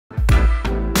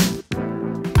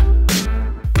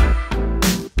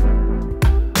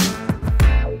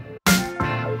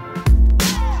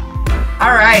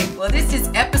right. Well, this is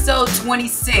episode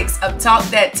 26 of Talk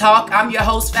That Talk. I'm your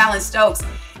host, Fallon Stokes,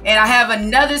 and I have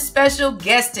another special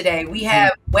guest today. We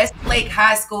have Westlake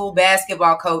High School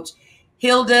basketball coach,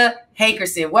 Hilda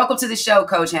Hankerson. Welcome to the show,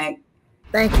 Coach Hank.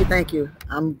 Thank you. Thank you.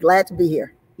 I'm glad to be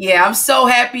here. Yeah, I'm so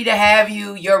happy to have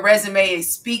you. Your resume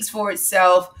speaks for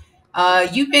itself.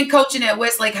 You've been coaching at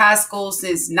Westlake High School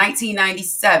since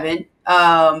 1997.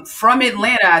 From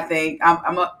Atlanta, I think.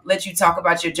 I'm going to let you talk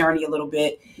about your journey a little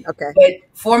bit. Okay.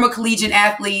 But former collegiate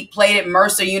athlete, played at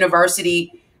Mercer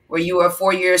University, where you were a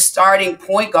 4-year starting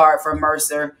point guard for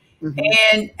Mercer.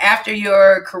 And after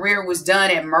your career was done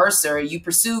at Mercer, you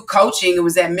pursued coaching. It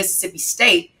was at Mississippi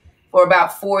State for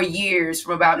about 4 years,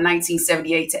 from about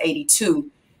 1978 to 82.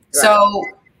 Right. So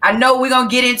I know we're going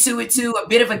to get into it too, a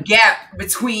bit of a gap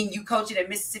between you coaching at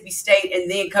Mississippi State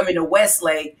and then coming to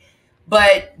Westlake.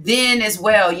 But then as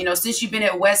well, you know, since you've been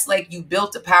at Westlake, you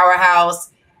built a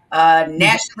powerhouse,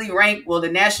 nationally ranked, well, the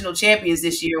national champions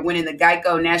this year, winning the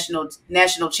GEICO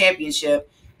National Championship,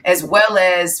 as well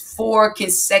as 4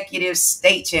 consecutive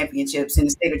state championships in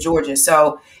the state of Georgia.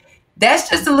 So that's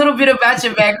just a little bit about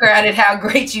your background and how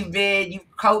great you've been.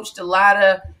 You've coached a lot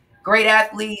of great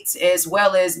athletes, as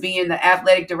well as being the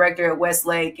athletic director at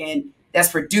Westlake, and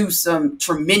that's produced some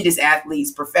tremendous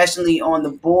athletes professionally on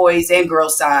the boys and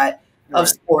girls side of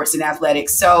sports and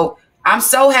athletics. So I'm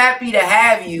so happy to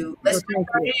have you. Let's go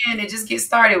in and just get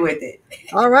started with it.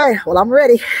 All right. Well, I'm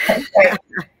ready. Okay.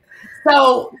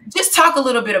 So just talk a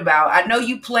little bit about, I know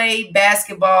you played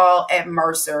basketball at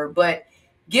Mercer, but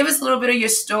give us a little bit of your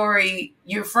story.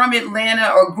 You're from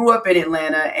Atlanta, or grew up in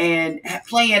Atlanta, and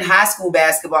playing high school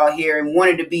basketball here and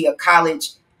wanted to be a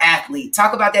college athlete.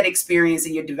 Talk about that experience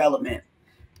and your development.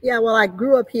 Yeah, well, I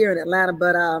grew up here in Atlanta,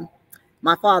 but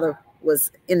my father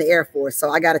was in the Air Force, so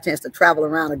I got a chance to travel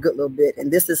around a good little bit,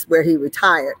 and this is where he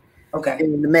retired. Okay.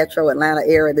 In the metro Atlanta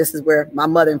area. This is where my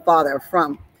mother and father are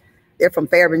from. They're from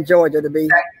Fairburn, Georgia, to be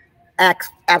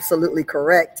absolutely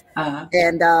correct.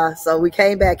 And so we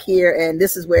came back here, and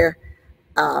this is where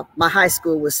my high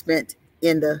school was spent,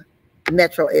 in the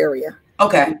metro area.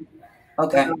 Okay.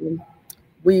 Okay.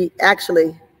 We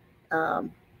actually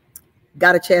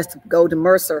got a chance to go to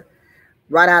Mercer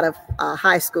right out of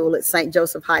high school at St.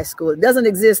 Joseph High School. It doesn't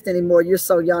exist anymore. You're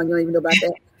so young, you don't even know about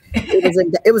that.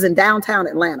 It was in downtown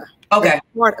Atlanta. Okay.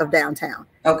 Part of downtown.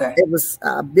 Okay. It was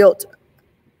built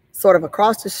sort of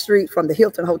across the street from the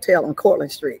Hilton Hotel on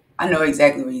Cortlandt Street. I know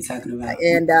exactly what you're talking about.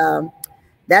 And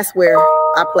that's where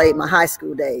I played my high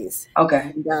school days.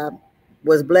 Okay. And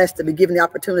was blessed to be given the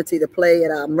opportunity to play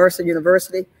at Mercer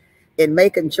University in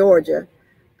Macon, Georgia.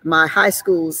 My high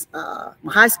school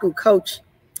coach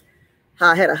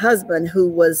had a husband who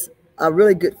was a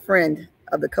really good friend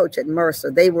of the coach at Mercer.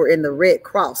 They were in the Red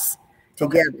Cross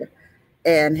together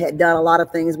and had done a lot of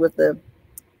things with the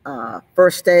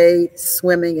first aid,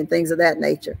 swimming, and things of that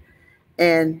nature.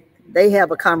 And they have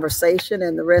a conversation,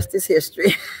 and the rest is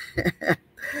history.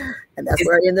 And that's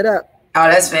where I ended up. Oh,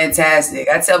 that's fantastic.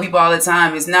 I tell people all the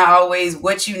time, it's not always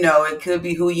what you know. It could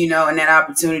be who you know, and that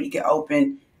opportunity can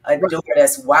open a door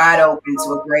that's wide open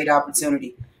to a great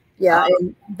opportunity. Yeah,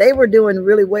 and they were doing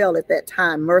really well at that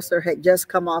time. Mercer had just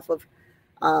come off of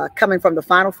coming from the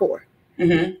Final Four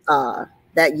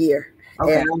that year.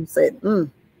 Okay. And I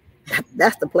said,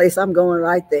 that's the place I'm going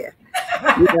right there.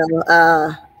 You know,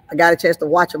 I got a chance to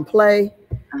watch them play,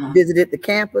 visited the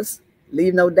campus,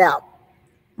 leave no doubt.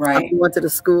 Right. I went to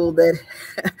the school that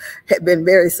had been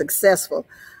very successful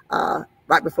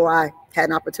right before I had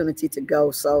an opportunity to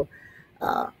go. So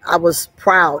I was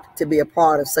proud to be a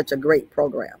part of such a great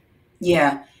program.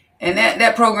 Yeah. And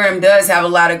that program does have a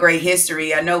lot of great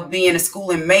history. I know, being a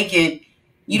school in Macon,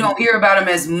 you don't hear about them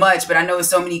as much, but I know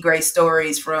so many great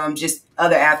stories from just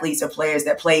other athletes or players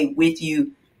that played with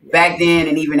you back then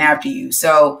and even after you.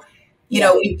 So, you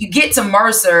know, if you get to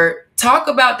Mercer, talk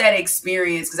about that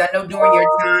experience, because I know during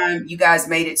your time, you guys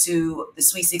made it to the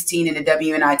Sweet 16 and the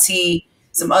WNIT,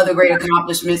 some other great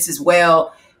accomplishments as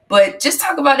well. But just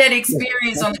talk about that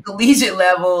experience on the collegiate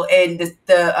level and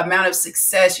the amount of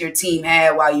success your team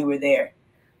had while you were there.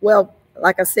 Well,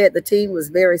 like I said, the team was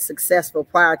very successful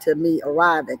prior to me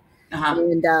arriving.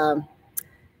 And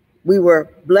we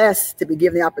were blessed to be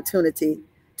given the opportunity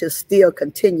to still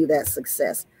continue that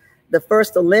success. The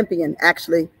first Olympian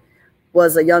actually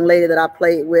was a young lady that I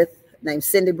played with named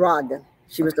Cindy Brogdon.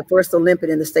 She was the first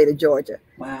Olympian in the state of Georgia.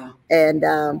 Wow.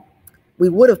 And we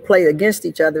would have played against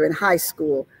each other in high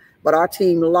school, but our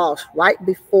team lost right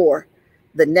before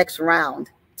the next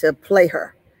round to play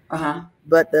her.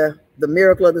 But the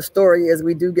miracle of the story is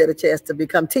we do get a chance to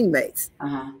become teammates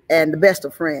and the best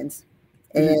of friends.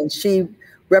 And she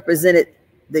represented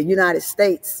the United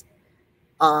States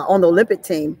on the Olympic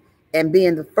team and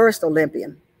being the first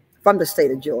Olympian from the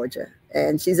state of Georgia.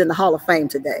 And she's in the Hall of Fame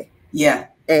today. Yeah.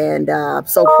 And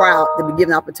so proud to be given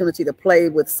the opportunity to play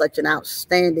with such an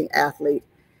outstanding athlete.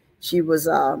 She was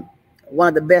one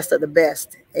of the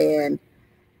best. And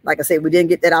like I said, we didn't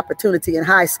get that opportunity in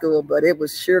high school, but it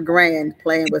was sure grand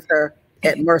playing with her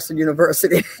at Mercer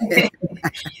University.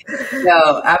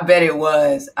 No, I bet it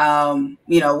was.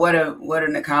 You know, what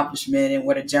an accomplishment and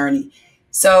what a journey.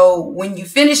 So when you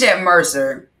finish at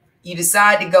Mercer, you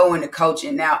decide to go into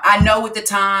coaching. Now, I know at the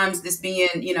times, this being,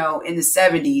 you know, in the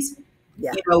 70s,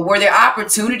 yeah. You know, were there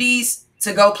opportunities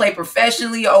to go play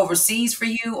professionally overseas for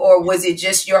you, or was it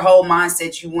just your whole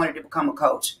mindset you wanted to become a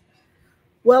coach?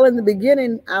 Well, in the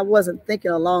beginning, I wasn't thinking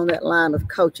along that line of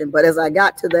coaching, but as I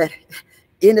got to that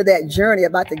end of that journey,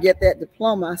 about to get that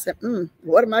diploma, I said,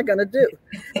 what am I going to do?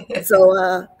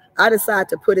 So I decided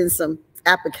to put in some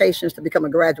applications to become a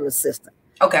graduate assistant.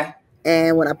 Okay.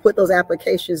 And when I put those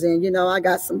applications in, you know, I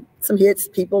got some hits.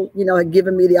 People, you know, had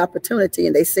given me the opportunity,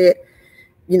 and they said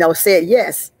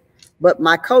yes. But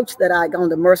my coach that I had gone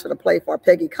to Mercer to play for,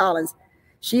 Peggy Collins,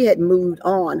 she had moved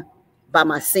on by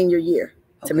my senior year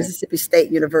to Mississippi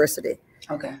State University.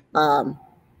 Okay.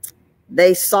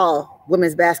 They saw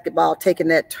women's basketball taking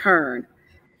that turn,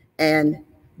 and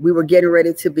we were getting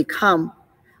ready to become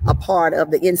a part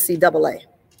of the NCAA.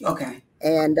 Okay.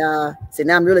 And see,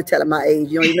 now I'm really telling my age.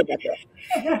 You don't even know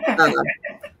about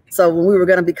that. So when we were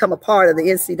going to become a part of the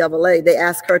NCAA, they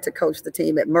asked her to coach the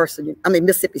team at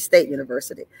Mississippi State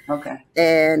University. Okay.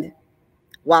 And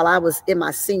while I was in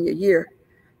my senior year,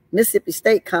 Mississippi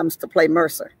State comes to play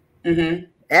Mercer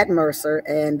at Mercer,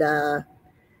 and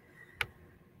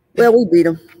well, we beat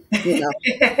them, you know.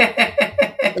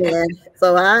 And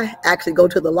so I actually go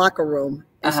to the locker room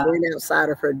and stand outside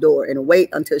of her door and wait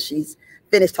until she's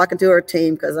finished talking to her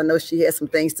team, because I know she had some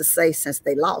things to say since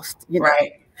they lost, you know.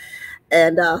 Right.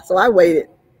 And so I waited,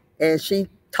 and she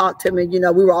talked to me. You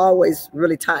know, we were always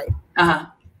really tight.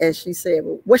 And she said,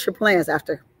 well, what's your plans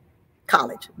after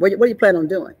college? What are you planning on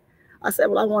doing? I said,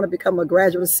 well, I want to become a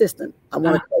graduate assistant. I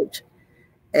want to coach.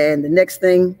 And the next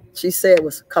thing she said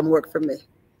was, come work for me.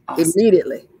 Awesome.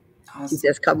 Immediately. Awesome. She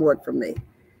says, come work for me.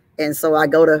 And so I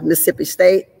go to Mississippi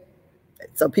State.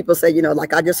 So people say, you know,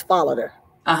 like I just followed her.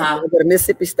 I go to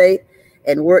Mississippi State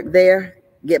and work there,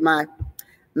 get my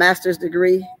master's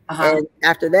degree. And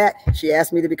after that, she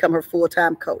asked me to become her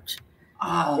full-time coach.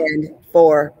 And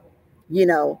for, you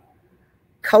know,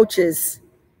 coaches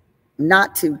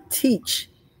not to teach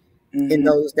in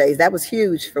those days, that was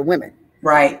huge for women.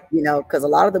 Right. You know, because a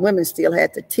lot of the women still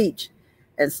had to teach.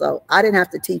 And so I didn't have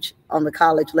to teach on the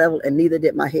college level, and neither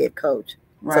did my head coach.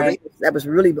 Right. So that was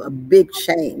really a big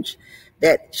change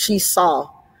that she saw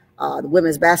the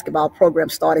women's basketball program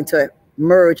starting to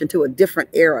merge into a different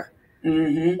era.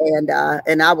 And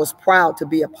I was proud to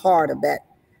be a part of that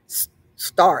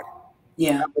start.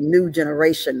 Yeah. Of a new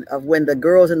generation of when the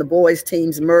girls and the boys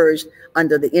teams merged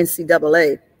under the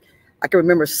NCAA. I can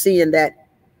remember seeing that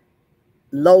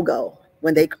logo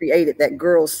when they created that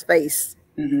girl's face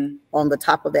on the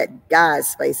top of that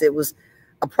guy's face. It was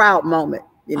a proud moment,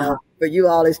 you know. For you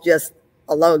all, it's just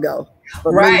a logo.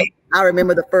 For me, I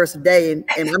remember the first day, and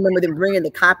I remember them bringing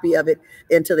the copy of it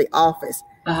into the office,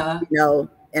 you know,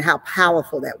 and how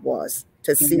powerful that was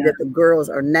to see that the girls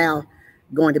are now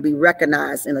going to be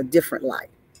recognized in a different light.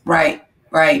 Right.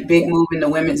 Big move in the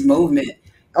women's movement.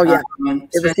 Oh, yeah.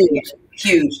 It was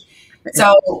huge.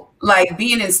 So, like,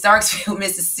 being in Starksville,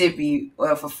 Mississippi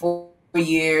for 4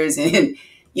 years, and,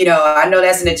 you know, I know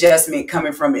that's an adjustment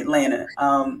coming from Atlanta.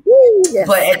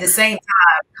 But at the same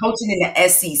time, coaching in the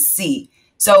SEC.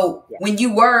 So when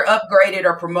you were upgraded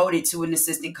or promoted to an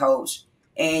assistant coach,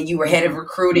 and you were head of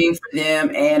recruiting for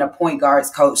them and a point guards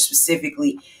coach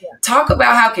specifically, talk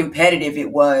about how competitive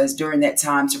it was during that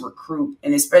time to recruit,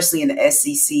 and especially in the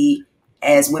SEC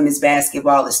as women's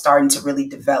basketball is starting to really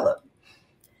develop.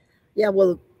 Yeah,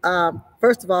 well,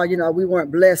 first of all, you know, we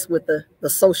weren't blessed with the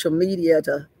social media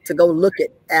to go look at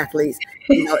athletes.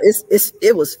 You know,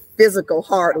 it was physical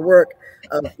hard work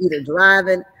of either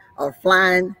driving or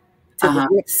flying to the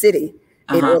big city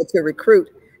in order to recruit,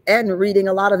 and reading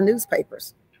a lot of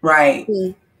newspapers. Right.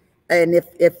 And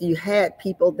if you had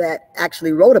people that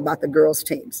actually wrote about the girls'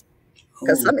 teams,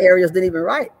 because some areas didn't even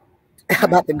write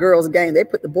about the girls' game. They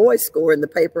put the boys' score in the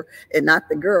paper and not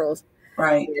the girls.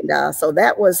 Right. And so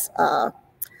that was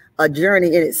a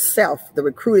journey in itself. The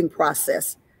recruiting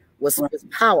process was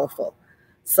powerful.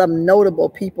 Some notable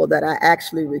people that I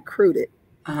actually recruited: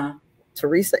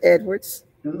 Teresa Edwards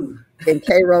in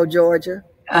Cairo, Georgia.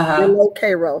 Below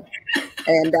Cairo.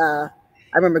 And I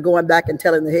remember going back and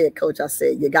telling the head coach, I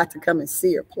said, you got to come and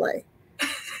see her play.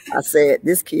 I said,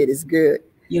 this kid is good.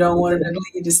 You don't want her to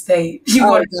leave the state. You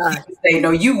want her to leave the state.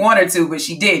 No, you want her to, but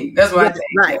she didn't. That's what I think.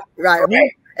 Right, right.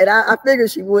 Okay. And I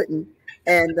figured she wouldn't.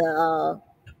 And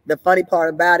the funny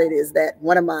part about it is that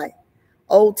one of my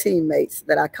old teammates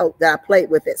that I played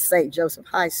with at St. Joseph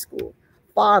High School,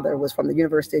 father was from the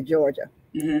University of Georgia.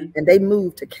 And they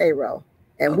moved to Cairo.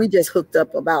 And we just hooked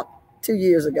up about 2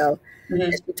 years ago.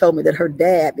 And she told me that her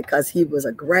dad, because he was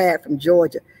a grad from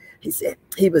Georgia, he said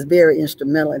he was very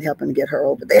instrumental in helping to get her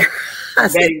over there. I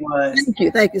said, he was.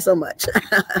 Thank you so much.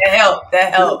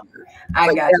 That helped.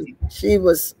 I got you. She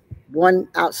was one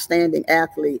outstanding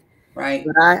athlete. Right.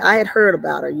 But I had heard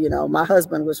about her. You know, my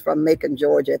husband was from Macon,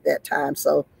 Georgia at that time.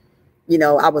 So, you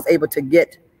know, I was able to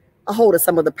get a hold of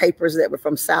some of the papers that were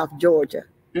from South Georgia.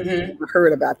 I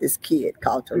heard about this kid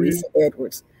called Teresa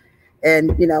Edwards.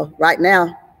 And, you know, right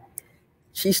now,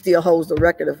 she still holds the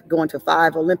record of going to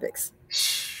 5 Olympics.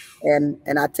 And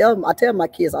I tell my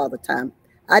kids all the time,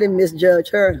 I didn't misjudge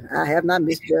her. I have not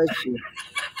misjudged you.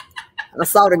 I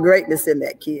saw the greatness in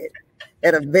that kid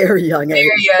at a very young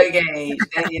age. Very young age.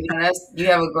 You know, you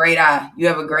have a great eye. You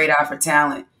have a great eye for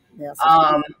talent. Yeah,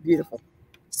 so beautiful.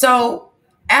 So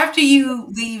after you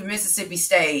leave Mississippi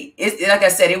State, like I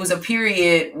said, it was a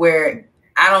period where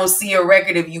I don't see a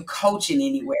record of you coaching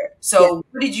anywhere. So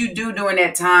what did you do during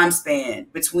that time span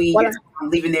between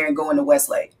leaving there and going to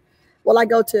Westlake? Well, I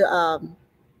go to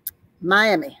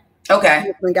Miami.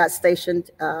 Okay. I got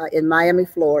stationed in Miami,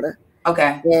 Florida.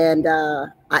 Okay. And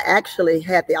I actually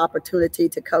had the opportunity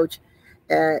to coach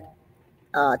at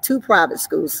 2 private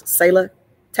schools, Sailor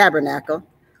Tabernacle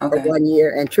for 1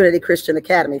 year and Trinity Christian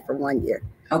Academy for 1 year.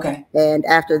 Okay. And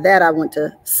after that, I went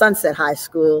to Sunset High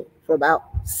School for about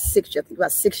 6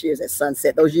 years at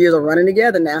Sunset. Those years are running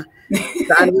together now.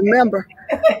 Trying to remember.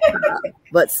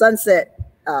 But Sunset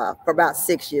for about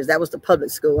 6 years. That was the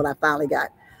public school when I finally got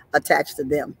attached to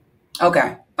them.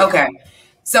 Okay. Okay.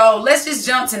 So let's just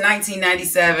jump to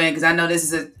 1997 because I know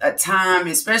this is a time,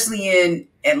 especially in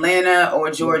Atlanta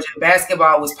or Georgia,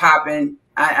 basketball was popping.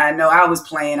 I know I was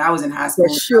playing. I was in high school.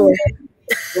 For sure.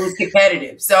 It was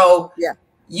competitive. So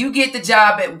you get the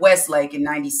job at Westlake in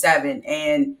 97.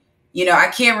 And, you know, I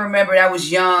can't remember. I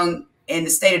was young in the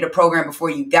state of the program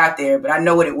before you got there, but I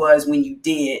know what it was when you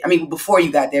did. I mean, before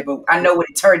you got there, but I know what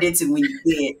it turned into when you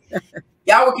did.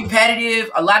 Y'all were competitive.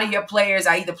 A lot of your players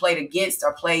I either played against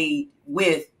or played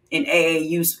with in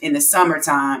AAU in the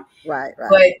summertime. Right.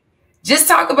 But just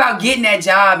talk about getting that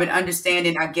job and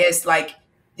understanding, I guess, like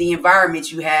the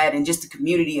environment you had and just the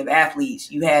community of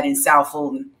athletes you had in South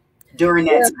Fulton during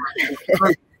that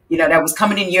time. You know, that was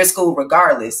coming in your school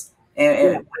regardless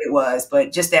and what it was,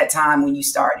 but just that time when you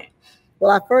started.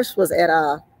 Well, I first was at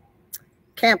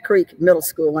Camp Creek Middle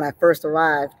School when I first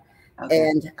arrived.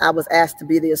 And I was asked to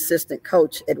be the assistant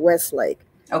coach at Westlake.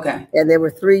 Okay. And there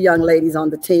were 3 young ladies on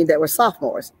the team that were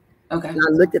sophomores. Okay. And I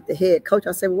looked at the head coach.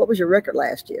 I said, well, what was your record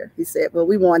last year? He said, well,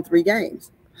 we won 3 games.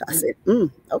 I said,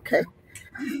 okay.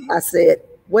 I said,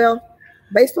 well,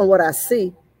 based on what I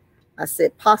see, I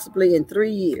said, possibly in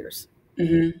 3 years,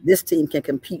 this team can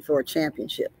compete for a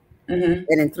championship. And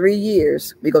in 3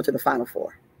 years, we go to the Final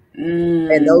Four.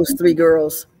 And those 3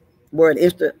 girls were an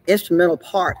instrumental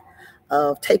part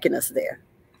of taking us there.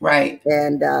 Right.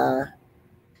 And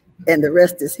the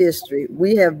rest is history.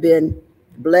 We have been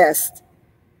blessed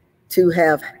to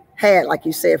have had, like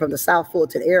you said, from the South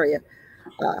Fulton area,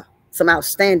 some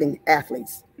outstanding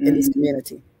athletes in this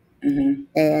community.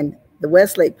 And the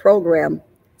Westlake program,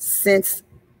 since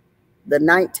the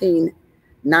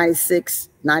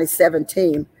 1996-97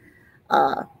 team,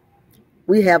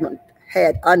 we haven't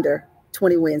had under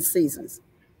 20 win seasons.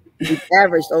 We've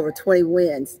averaged over 20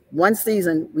 wins. One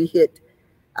season we hit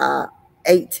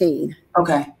 18.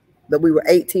 Okay. But we were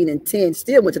 18-10,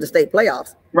 still went to the state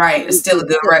playoffs. Right. It's still a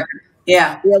good record.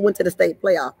 Yeah. Yeah, went to the state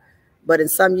playoff. But in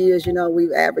some years, you know,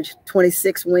 we've averaged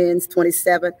 26 wins,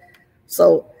 27.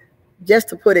 So just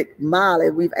to put it mildly,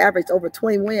 we've averaged over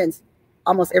 20 wins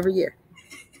almost every year.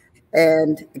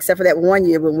 And except for that 1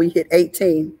 year when we hit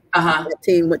 18, that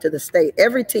team went to the state.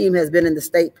 Every team has been in the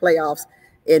state playoffs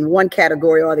in one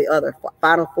category or the other,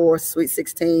 Final Four, Sweet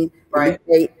 16, right.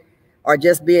 Elite 8, or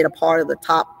just being a part of the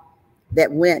top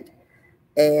that went.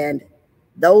 And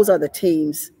those are the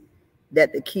teams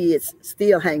that the kids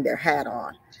still hang their hat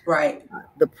on. Right.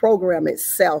 The program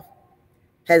itself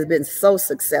has been so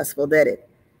successful that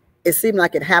it seemed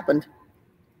like it happened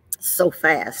so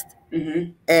fast.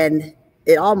 And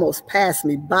it almost passed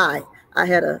me by. I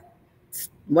had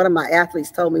one of my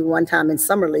athletes told me one time in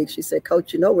summer league, she said,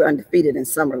 Coach, you know, we're undefeated in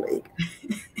summer league.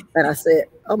 And I said,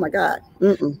 oh my God,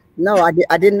 no,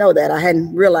 I didn't know that. I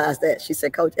hadn't realized that. She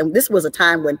said, Coach, and this was a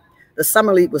time when the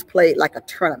summer league was played like a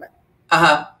tournament.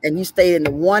 And you stayed in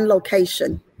the one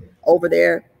location over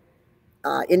there,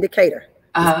 in Decatur.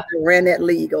 Ran that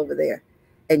league over there.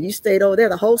 And you stayed over there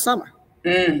the whole summer.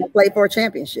 We played for a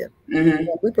championship.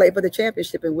 We played for the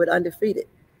championship and we're undefeated.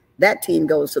 That team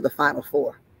goes to the Final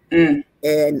Four.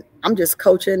 And I'm just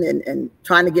coaching and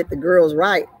trying to get the girls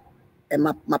right. And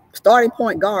my starting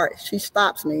point guard, she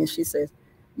stops me and she says,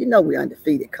 you know we're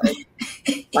undefeated, coach.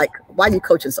 Like, why are you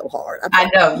coaching so hard? I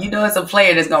know. You know it's a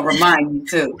player that's going to remind you,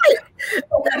 too.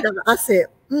 I said,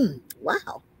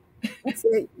 wow. I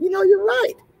said, you know, you're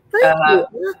right. Thank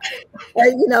you.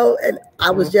 And, you know, and I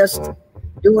was just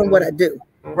doing what I do.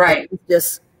 Right.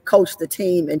 Just coach the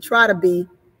team and try to be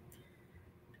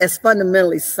as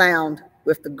fundamentally sound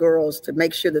with the girls to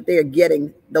make sure that they're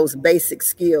getting those basic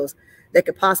skills that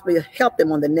could possibly help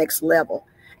them on the next level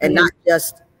and not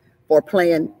just for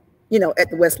playing, you know, at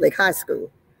the Westlake High School.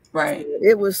 Right. So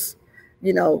it was,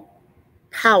 you know,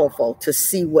 powerful to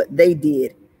see what they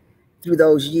did through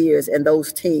those years and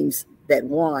those teams that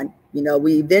won. You know,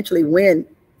 we eventually win,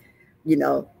 you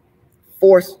know,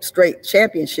 4 straight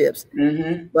championships.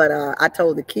 But I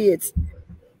told the kids,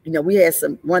 you know, we had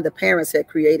one of the parents had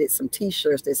created some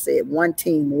T-shirts that said "One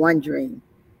Team, One Dream."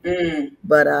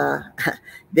 But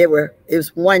it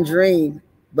was one dream,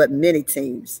 but many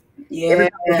teams.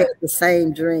 Everybody had the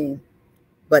same dream.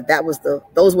 But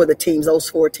those were the teams, those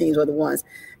 4 teams were the ones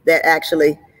that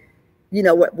actually, you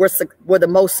know, were the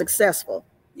most successful.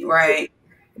 Right.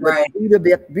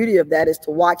 The beauty of that is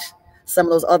to watch some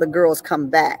of those other girls come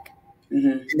back.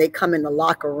 And they come in the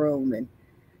locker room and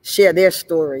share their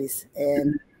stories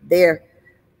and their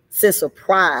sense of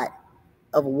pride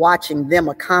of watching them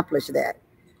accomplish that.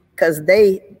 Because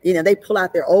they, you know, they pull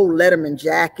out their old Letterman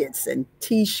jackets and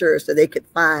T-shirts that they could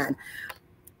find.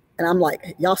 And I'm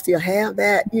like, y'all still have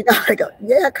that? You know, I go,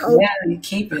 yeah, coach. Yeah, you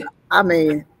keep it. I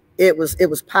mean, it was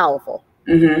powerful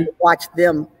to watch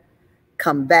them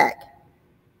come back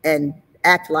and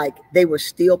act like they were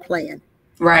still playing.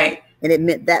 Right. And it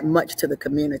meant that much to the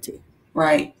community.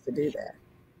 Right. To do that.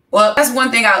 Well, that's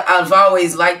one thing I've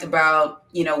always liked about,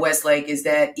 you know, Westlake is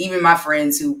that even my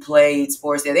friends who played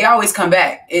sports there, they always come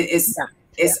back. It's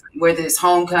whether it's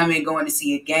homecoming, going to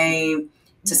see a game,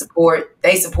 to support,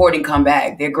 they support and come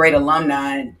back. They're great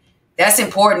alumni. And that's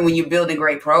important when you're building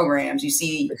great programs. You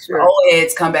see old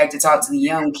heads come back to talk to the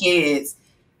young kids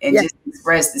and just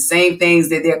express the same things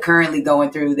that they're currently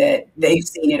going through, that they've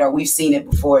seen it or we've seen it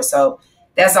before. So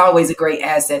that's always a great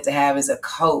asset to have as a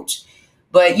coach.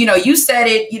 But, you know, you said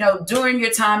it, you know, during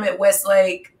your time at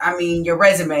Westlake, I mean, your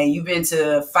resume, you've been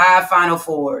to 5 Final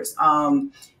Fours,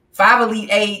 5 Elite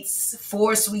Eights,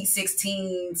 4 Sweet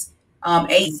 16s,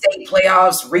 8 state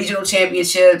playoffs, regional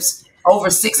championships, over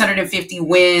 650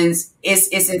 wins. It's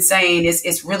insane.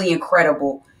 It's really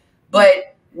incredible.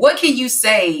 But what can you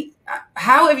say?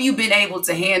 How have you been able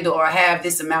to handle or have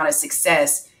this amount of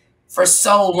success for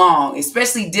so long,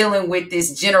 especially dealing with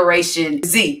this Generation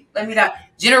Z?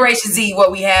 Generation Z,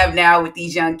 what we have now with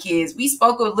these young kids. We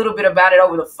spoke a little bit about it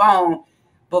over the phone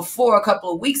before a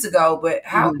couple of weeks ago, but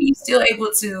how are you still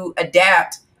able to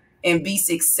adapt and be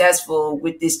successful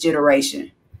with this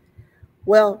generation?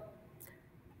 Well,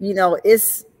 you know,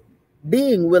 it's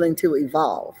being willing to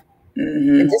evolve.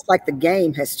 And just like the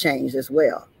game has changed as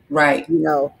well. Right. You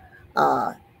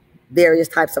know, various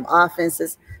types of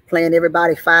offenses, playing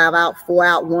everybody 5 out, 4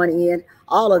 out, 1 in,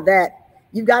 all of that.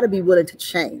 You've got to be willing to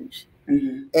change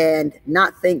and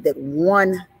not think that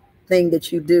one thing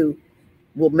that you do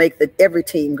will make every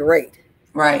team great.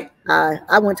 Right.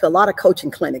 I went to a lot of coaching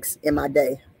clinics in my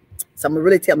day. So I'm gonna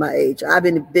really tell my age. I've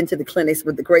been to the clinics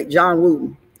with the great John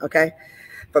Wooten, okay,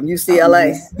 from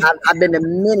UCLA. I've been to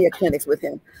many clinics with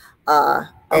him.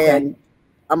 And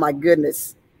oh my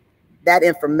goodness, that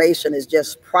information is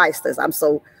just priceless. I'm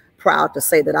so proud to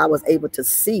say that I was able to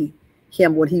see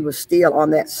him when he was still on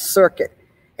that circuit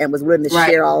and was willing to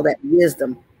share all that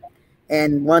wisdom.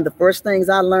 And one of the first things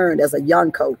I learned as a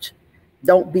young coach,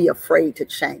 don't be afraid to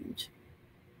change.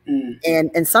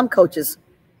 And some coaches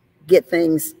get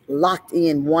things locked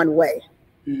in one way.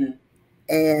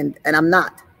 And I'm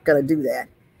not going to do that.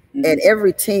 And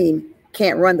every team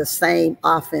can't run the same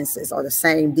offenses or the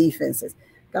same defenses.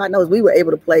 God knows we were able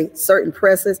to play certain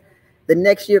presses. The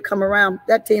next year come around,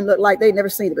 that team looked like they'd never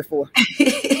seen it before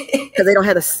because they don't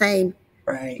have the same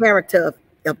character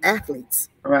of athletes.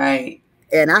 Right.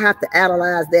 And I have to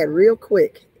analyze that real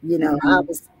quick. You know, I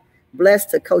was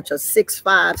blessed to coach a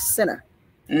 6'5" center.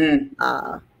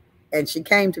 And she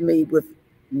came to me with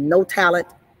no talent,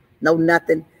 no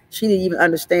nothing. She didn't even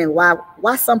understand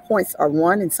why some points are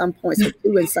 1 and some points are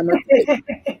 2 and some are 3.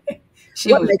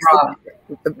 She was raw.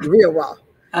 Real raw.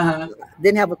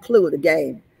 Didn't have a clue of the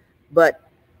game, but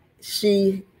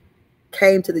she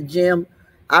came to the gym.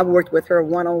 I worked with her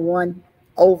one-on-one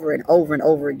over and over and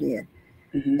over again.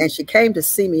 And she came to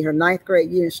see me her 9th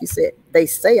grade year, and she said, they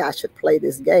say I should play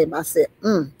this game. I said,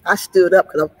 I stood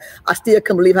up because I still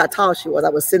couldn't believe how tall she was. I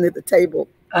was sitting at the table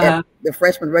at the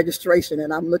freshman registration,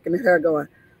 and I'm looking at her going,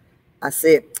 I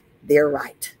said, they're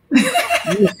right.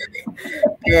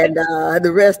 And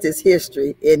the rest is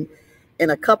history. In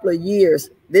a couple of years,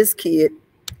 this kid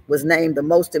was named the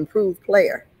most improved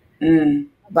player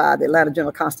by the Atlanta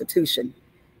Journal-Constitution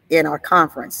in our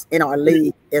conference, in our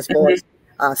league, as far as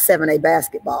 7A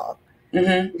basketball.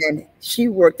 And she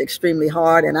worked extremely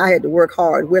hard, and I had to work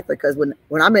hard with her because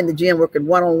when I'm in the gym working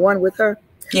one-on-one with her,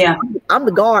 I'm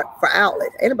the guard for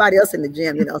outlet. Anybody else in the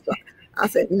gym, you know. So I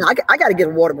said, you know, I got to get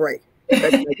a water break.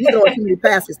 You throwing too many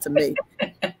passes to me.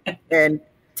 And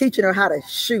teaching her how to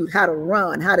shoot, how to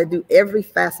run, how to do every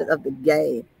facet of the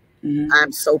game.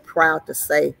 I'm so proud to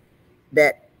say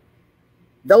that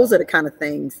those are the kind of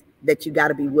things that you got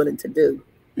to be willing to do.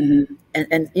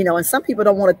 And you know, and some people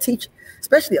don't want to teach,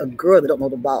 especially a girl that don't know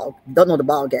the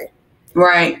ball game.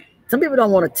 Right. Some people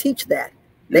don't want to teach that.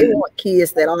 They want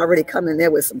kids that already come in there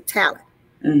with some talent.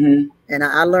 And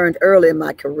I learned early in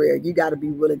my career, you got to be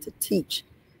willing to teach.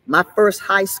 My first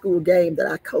high school game that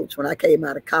I coached when I came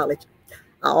out of college,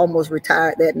 I almost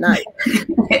retired that night.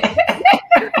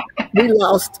 We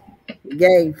lost the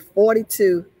game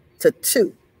 42-2.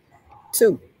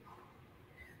 2.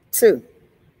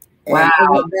 And wow. I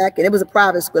went back, and it was a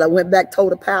private school. I went back,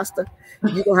 told the pastor,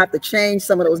 you're going to have to change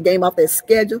some of those games off their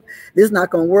schedule. This is not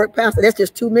going to work, pastor. That's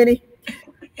just too many.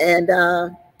 And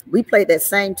we played that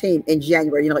same team in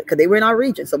January, you know, because they were in our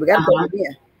region. So we got to play them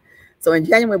again. So in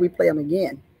January, we play them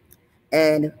again.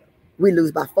 And we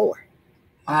lose by 4.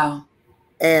 Wow.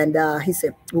 And he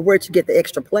said, well, where'd you get the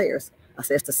extra players? I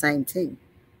said, it's the same team.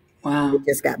 Wow. It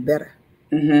just got better.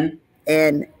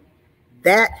 And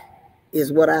that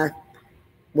is what I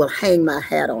will hang my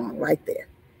hat on right there.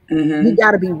 You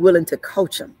got to be willing to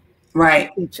coach them.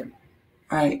 Right. Teach them.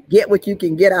 Right. Get what you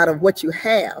can get out of what you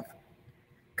have.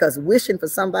 Because wishing for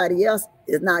somebody else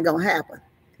is not going to happen.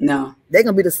 No. They're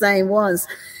going to be the same ones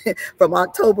from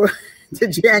October to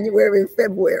January and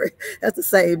February. That's the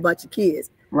same bunch of kids.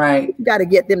 Right. You got to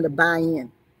get them to buy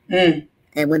in.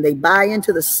 And when they buy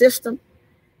into the system,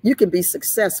 you can be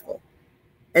successful.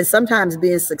 And sometimes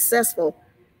being successful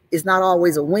is not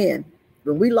always a win.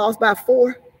 When we lost by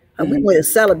 4, and we went and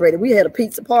celebrated, we had a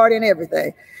pizza party and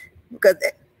everything, because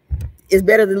it's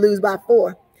better to lose by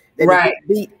 4 than to get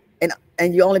beat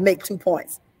and you only make 2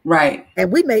 points. Right.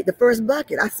 And we made the first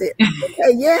bucket. I said,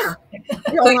 okay, yeah,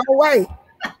 we're on our way.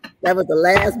 That was the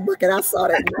last bucket I saw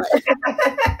that night.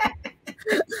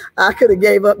 I could have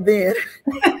gave up then.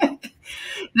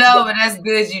 No, but that's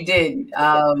good you didn't.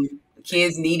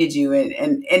 Kids needed you.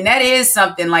 And that is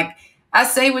something, like I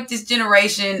say with this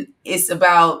generation, it's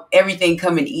about everything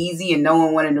coming easy and no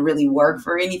one wanting to really work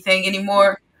for anything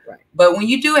anymore. Right. But when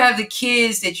you do have the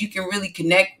kids that you can really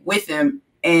connect with them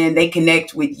and they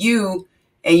connect with you,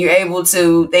 and you're able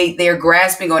to, they're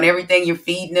grasping on everything you're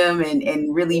feeding them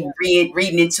and really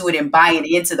reading into it and buying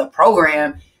into the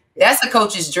program. That's a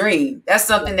coach's dream. That's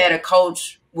something that a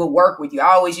coach will work with you.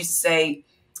 I always used to say,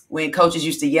 when coaches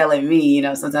used to yell at me, you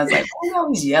know, sometimes like, why are you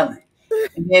always yelling?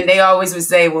 And then they always would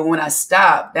say, well, when I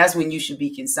stop, that's when you should be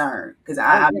concerned, because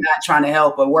I'm not trying to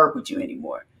help or work with you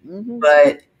anymore.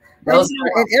 But those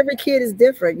and every kid is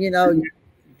different. You know,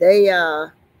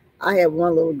 I had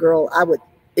one little girl, I would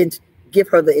give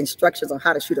her the instructions on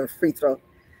how to shoot a free throw.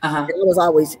 And I was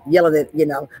always yelling at, you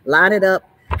know, line it up,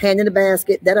 hand in the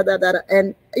basket, da-da-da-da-da.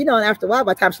 And, you know, and after a while,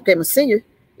 by the time she became a senior,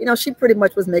 you know, she pretty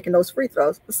much was making those free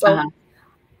throws. So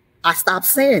I stopped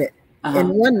saying it.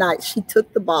 And one night she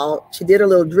took the ball, she did a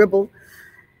little dribble,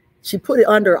 she put it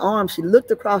under her arm, she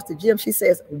looked across the gym, she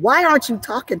says, why aren't you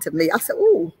talking to me? I said,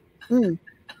 ooh,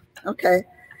 okay.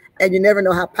 And you never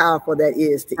know how powerful that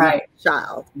is to each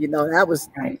child. You know, I was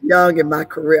young in my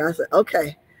career. I said,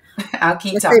 okay. I'll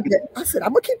keep talking. I said,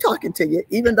 I'm going to keep talking to you,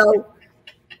 even though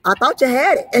I thought you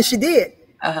had it. And she did.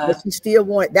 But she still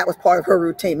wanted, that was part of her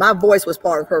routine. My voice was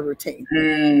part of her routine.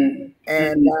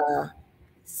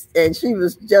 And she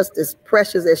was just as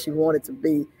precious as she wanted to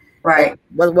be. Right.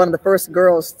 Was one of the first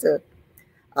girls to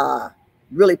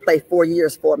really play 4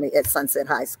 years for me at Sunset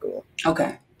High School.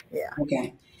 Okay. Yeah.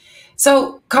 Okay.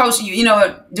 So, Coach, you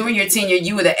know, during your tenure,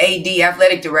 you were the AD,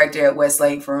 athletic director at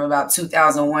Westlake from about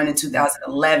 2001 to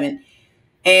 2011.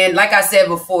 And like I said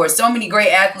before, so many great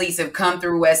athletes have come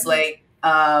through Westlake.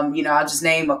 You know, I'll just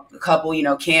name a couple, you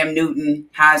know, Cam Newton,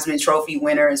 Heisman Trophy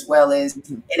winner, as well as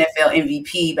NFL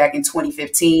MVP back in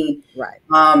 2015. Right.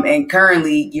 And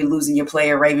currently you're losing your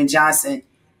player, Raven Johnson,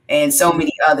 and so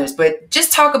many others. But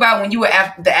just talk about when you were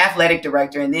the athletic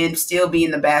director and then still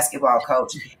being the basketball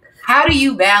coach. How do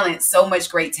you balance so much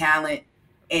great talent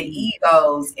and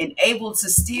egos and able to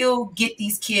still get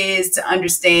these kids to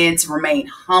understand, to remain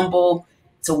humble,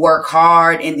 to work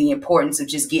hard, and the importance of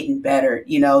just getting better,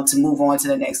 you know, to move on to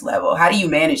the next level? How do you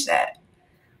manage that?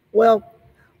 Well,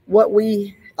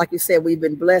 like you said, we've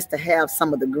been blessed to have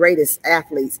some of the greatest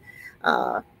athletes.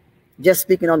 Just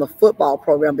speaking on the football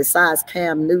program, besides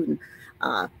Cam Newton,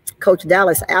 Coach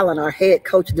Dallas Allen, our head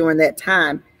coach during that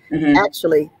time,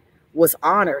 actually was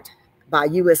honored by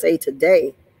USA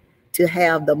Today to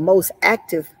have the most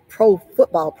active pro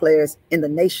football players in the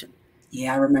nation.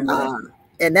 Yeah, I remember that.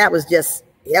 And that was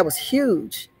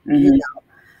huge, you know.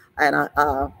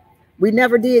 And we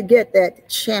never did get that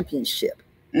championship.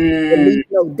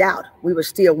 No doubt, we were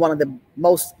still one of the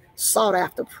most sought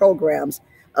after programs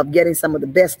of getting some of the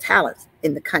best talents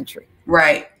in the country.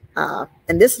 Right.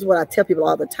 And this is what I tell people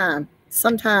all the time.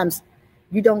 Sometimes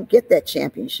you don't get that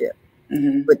championship,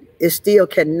 but it still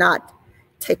cannot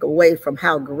take away from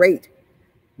how great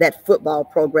that football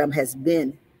program has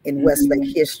been in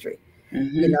Westlake history.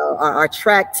 You know, our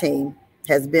track team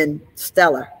has been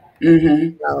stellar.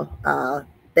 You know,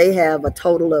 they have a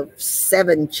total of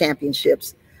 7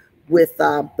 championships with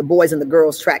the boys and the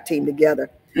girls track team together.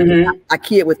 I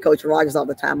kid with Coach Rogers all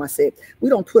the time. I said, we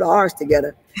don't put ours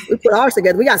together. We put ours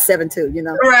together. We got 7 too, you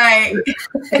know. Right.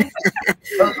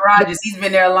 Coach Rogers, he's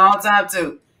been there a long time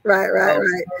too. Right.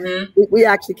 We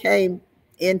actually came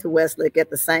into Westlake at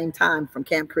the same time from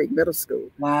Camp Creek Middle School.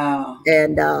 Wow.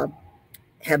 And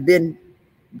have been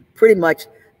pretty much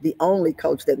the only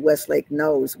coach that Westlake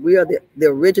knows. We are the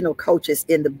original coaches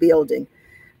in the building.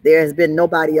 There has been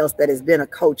nobody else that has been a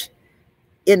coach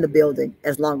in the building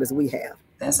as long as we have.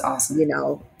 That's awesome. You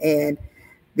know, and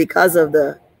because of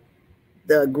the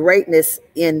greatness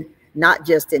in not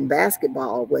just in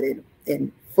basketball, but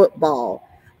in football,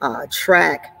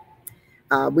 track,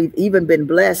 we've even been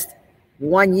blessed.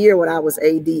 One year when I was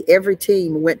AD, every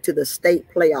team went to the state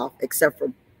playoff except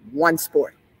for one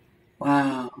sport.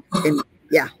 Wow. And,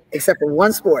 yeah, except for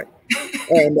one sport.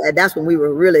 And that's when we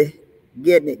were really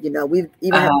getting it. You know, we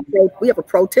even have a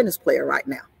pro tennis player right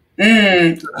now.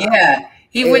 Yeah.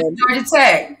 He went to Georgia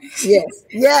Tech.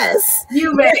 Yes.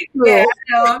 You bet. Yeah,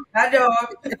 I know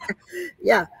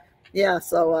him. Yeah.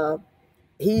 So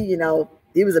he, you know,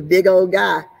 he was a big old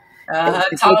guy.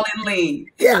 Tall and lean.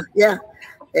 Yeah.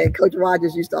 And Coach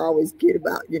Rogers used to always kid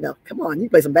about, you know, come on, you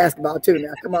play some basketball too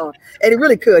now, come on. And he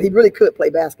really could play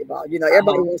basketball. You know,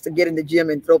 everybody wants to get in the gym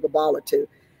and throw the ball or two.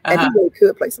 And he really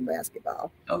could play some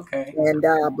basketball. Okay. And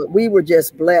but we were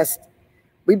just blessed.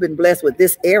 We've been blessed with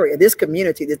this area, this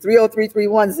community, the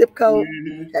 30331 zip code.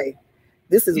 Hey,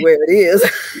 this is where it is.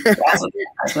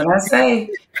 That's what I say.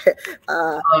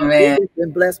 Oh man. We've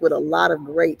been blessed with a lot of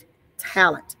great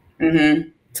talent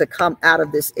to come out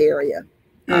of this area.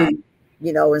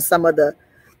 You know, and some of the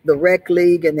rec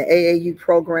league and the AAU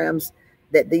programs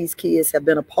that these kids have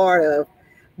been a part of,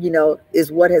 you know,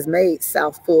 is what has made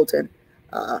South Fulton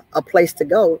a place to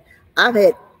go. I've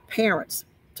had parents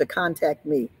to contact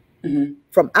me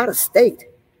from out of state.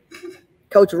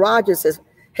 Coach Rogers has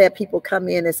had people come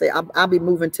in and say, I'll be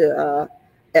moving to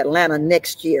Atlanta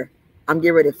next year. I'm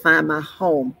getting ready to find my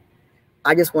home.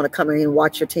 I just want to come in and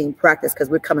watch your team practice because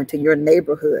we're coming to your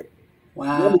neighborhood.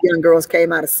 Wow. One of the young girls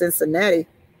came out of Cincinnati,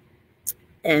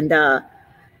 and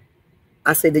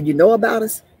I said, did you know about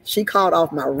us? She called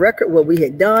off my record what we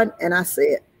had done, and I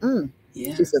said,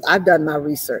 yeah. She says, I've done my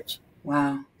research.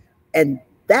 Wow. And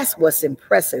that's what's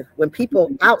impressive. When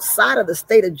people outside of the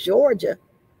state of Georgia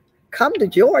come to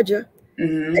Georgia,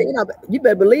 and, you know, you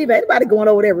better believe anybody going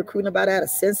over there recruiting about out of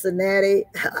Cincinnati.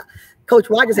 Coach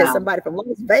Rogers had somebody from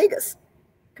Las Vegas.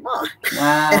 Come on.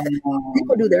 Wow.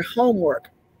 People do their homework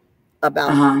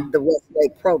about the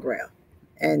Westlake program,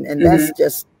 and that's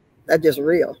just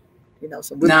real, you know.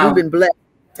 So we've been blessed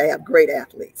to have great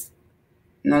athletes.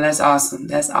 No, that's awesome.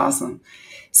 That's awesome.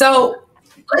 So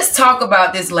let's talk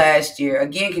about this last year.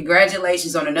 Again,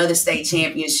 congratulations on another state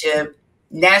championship,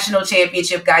 national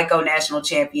championship, GEICO National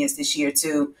Champions this year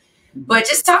too. But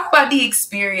just talk about the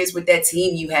experience with that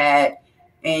team you had,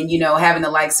 and, you know, having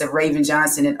the likes of Raven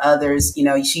Johnson and others. You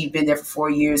know, she'd been there for 4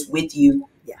 years with you.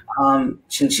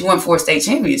 She won 4 state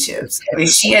championships. I mean,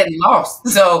 she hadn't lost.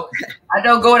 So I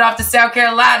know going off to South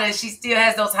Carolina, she still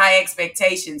has those high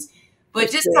expectations. But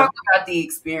just talk about the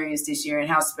experience this year and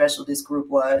how special this group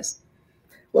was.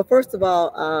 Well, first of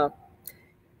all,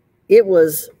 it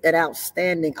was an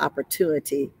outstanding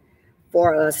opportunity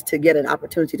for us to get an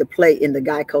opportunity to play in the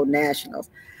GEICO Nationals.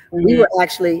 We were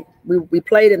actually, we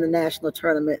played in the national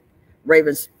tournament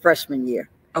Ravens freshman year.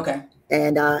 Okay.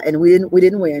 And we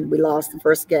didn't win. We lost the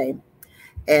first game.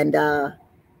 And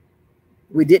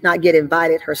we did not get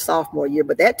invited her sophomore year,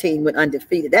 but that team went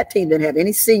undefeated. That team didn't have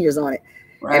any seniors on it.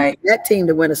 Right. And that team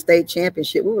to win a state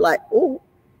championship, we were like, oh,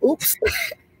 oops.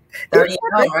 30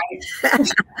 right?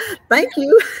 Thank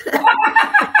you.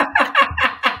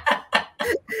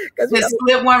 Just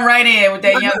slip one right in with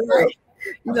that young girl.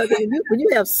 You know, when you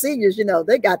have seniors, you know,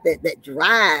 they got that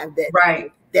drive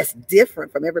that's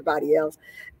different from everybody else.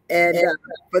 And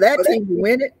for that team to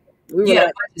win it, we were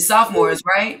like, sophomores,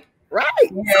 right? Right.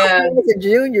 Yeah. Sophomores and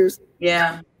juniors.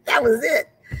 Yeah. That was it.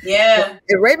 Yeah.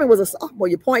 And Raven was a sophomore.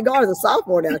 Your point guard is a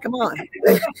sophomore now. Come on.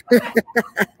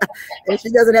 And she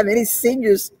doesn't have any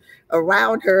seniors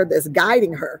around her that's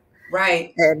guiding her.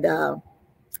 Right. And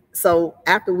so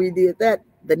after we did that,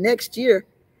 the next year,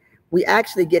 we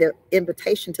actually get an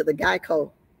invitation to the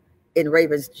GEICO in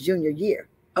Raven's junior year.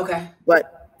 Okay.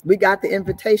 But we got the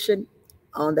invitation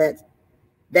on that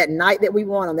night that we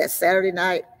won, on that Saturday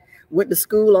night, went to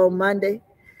school on Monday.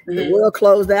 The world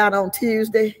closed down on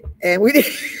Tuesday, and we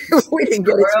didn't get it.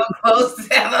 The world closed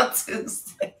down on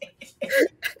Tuesday.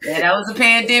 Yeah, that was a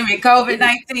pandemic,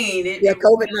 COVID-19. Yeah,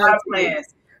 COVID-19.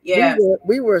 Yeah,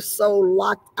 we were so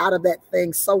locked out of that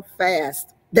thing so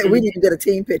fast that we didn't get a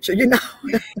team picture. You know,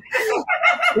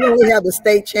 we only have the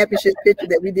state championship picture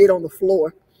that we did on the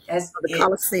floor of the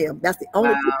Coliseum. That's the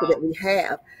only picture that we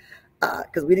have,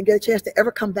 because we didn't get a chance to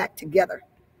ever come back together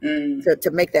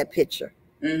to make that picture.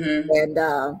 And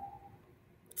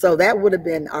so that would have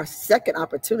been our second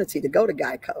opportunity to go to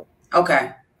GEICO.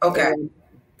 Okay. Okay.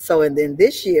 And then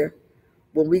this year,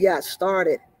 when we got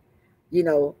started, you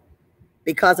know,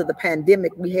 because of the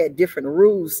pandemic, we had different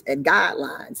rules and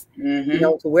guidelines, you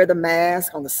know, to wear the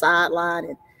mask on the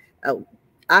sideline. And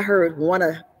I heard one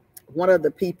of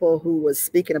the people who was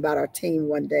speaking about our team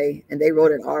one day, and they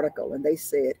wrote an article, and they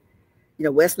said, you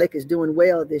know, Westlake is doing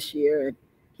well this year. And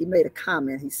he made a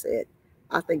comment. He said,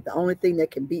 I think the only thing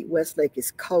that can beat Westlake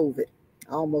is COVID.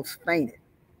 I almost fainted.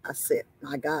 I said,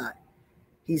 my God,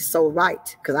 he's so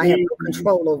right, because I have no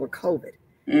control over COVID.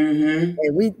 And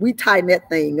we tightened that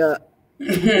thing up.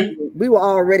 We were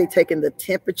already taking the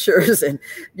temperatures and,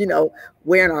 you know,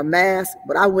 wearing our masks,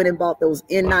 but I went and bought those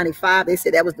N95. They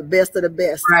said that was the best of the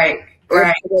best. Right.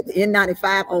 The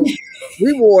N95 on.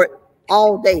 We wore it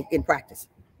all day in practice.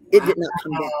 It did not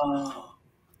come down.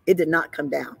 It did not come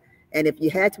down. And if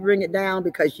you had to bring it down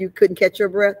because you couldn't catch your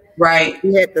breath,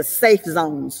 you had the safe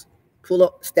zones. Pull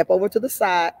up, step over to the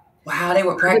side. Wow, they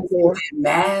were practicing with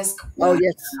mask. Wow. Oh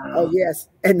yes, oh yes.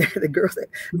 And the girl said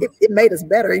it made us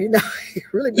better. You know, it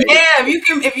really made us.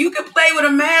 If you can play with a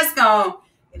mask on,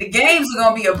 the games are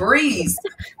gonna be a breeze.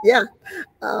 Yeah.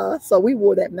 So we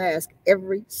wore that mask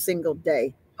every single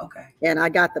day. Okay. And I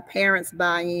got the parents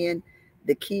buy-in,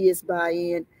 the kids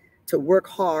buy-in to work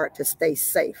hard to stay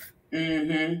safe.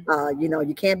 You know,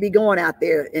 you can't be going out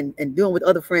there and doing what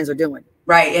other friends are doing.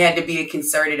 Right. It had to be a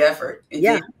concerted effort.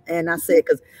 Yeah. And I said,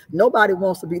 because nobody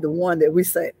wants to be the one that we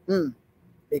say,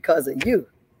 because of you,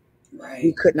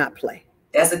 you could not play.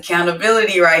 That's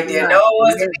accountability right there. No one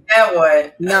wants to be that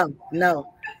one.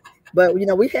 No. But, you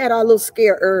know, we had our little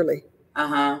scare early.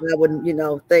 When, you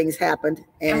know, things happened.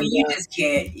 And I mean, you just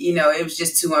can't, you know, it was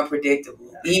just too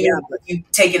unpredictable. Even if you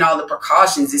taking all the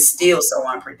precautions, it's still so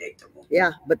unpredictable.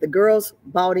 Yeah. But the girls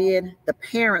bought in, the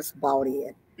parents bought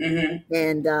in.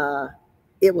 And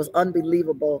it was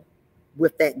unbelievable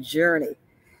with that journey.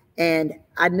 And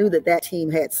I knew that team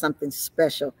had something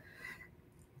special.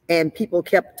 And people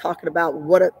kept talking about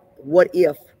what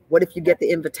if you get the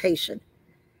invitation?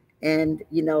 And,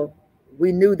 you know,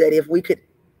 we knew that if we could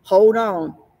hold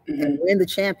on and win the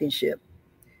championship,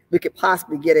 we could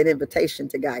possibly get an invitation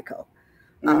to GEICO.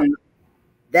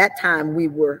 That time we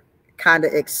were kind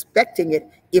of expecting it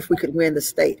if we could win the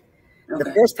state.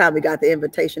 The first time we got the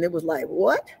invitation, it was like,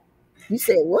 what? You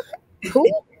said what? Who?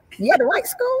 You had the right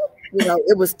school? You know,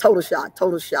 it was total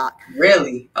shock.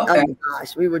 Really? Okay. Oh my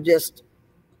gosh, we were just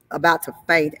about to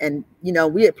faint. And, you know,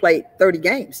 we had played 30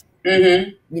 games.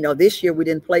 You know, this year we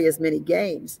didn't play as many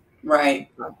games. Right.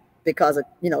 Because of,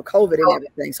 you know, COVID and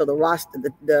everything. So the roster,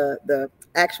 the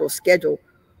actual schedule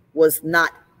was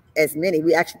not as many.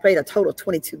 We actually played a total of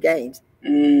 22 games.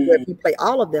 Where if you play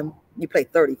all of them, you play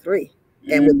 33.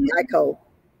 And with GEICO,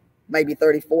 maybe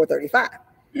 34, 35.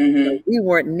 So we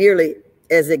weren't nearly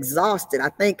as exhausted. I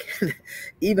think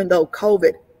even though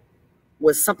COVID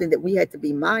was something that we had to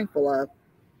be mindful of,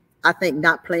 I think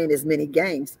not playing as many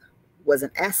games was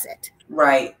an asset.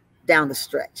 Right. Down the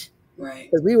stretch. Right.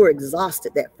 Because we were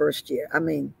exhausted that first year. I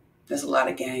mean, that's a lot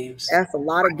of games. That's a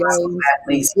lot of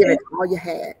games. Giving all you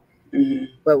had.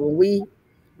 But when we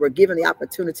were given the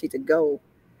opportunity to go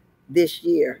this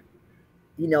year,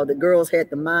 you know, the girls had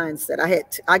the mindset.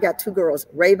 I got 2 girls,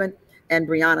 Raven and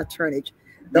Brianna Turnage.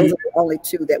 Those are the only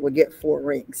 2 that would get 4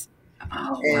 rings.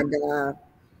 Oh,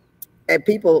 and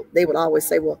people, they would always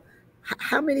say, well,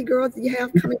 how many girls do you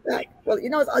have coming back? Well, you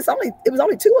know, it was only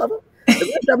 2 of them. The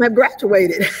rest of them have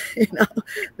graduated. You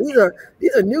know,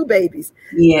 these are new babies.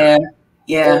 Yeah.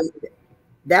 And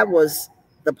that was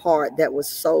the part that was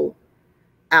so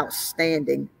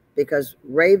outstanding, because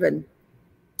Raven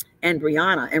and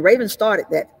Brianna, and Raven started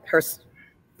her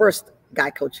first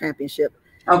GEICO championship.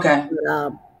 Okay.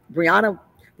 But, Brianna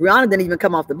didn't even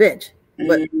come off the bench,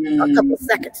 but a couple of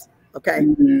seconds. Okay.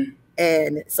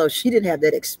 And so she didn't have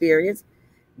that experience,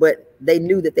 but they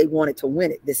knew that they wanted to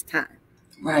win it this time.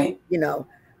 Right. You know,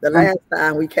 the last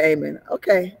time we came in,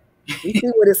 okay, we see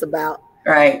what it's about.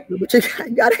 Right. But you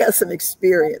got to have some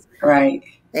experience. Right.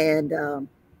 And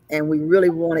we really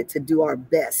wanted to do our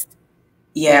best.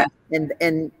 Yeah.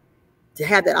 And to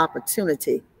have that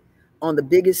opportunity on the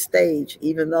biggest stage,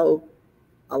 even though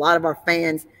a lot of our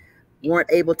fans weren't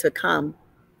able to come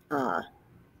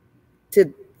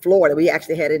to Florida. We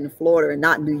actually had it in Florida and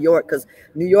not New York, because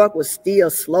New York was still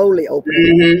slowly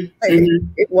opening.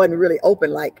 It wasn't really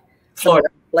open like Florida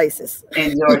places.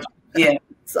 And Georgia. Yeah.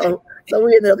 So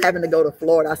we ended up having to go to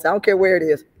Florida. I said, I don't care where it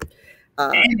is.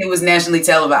 And it was nationally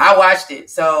televised. I watched it.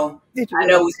 So I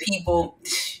know it was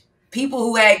people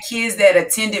who had kids that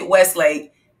attended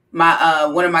Westlake. My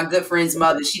one of my good friends'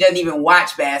 mother, she doesn't even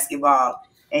watch basketball.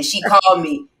 And she called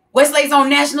me, Westlake's on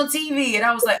national TV. And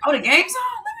I was like, oh, the game's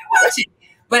on? Let me watch it.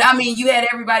 But I mean, you had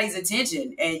everybody's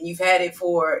attention, and you've had it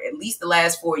for at least the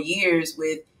last 4 years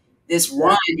with this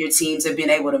run your teams have been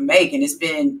able to make. And it's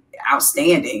been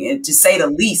outstanding, and to say the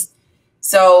least.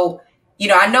 So, you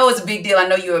know, I know it's a big deal. I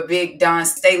know you're a big Dawn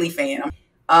Staley fan.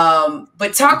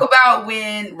 But talk about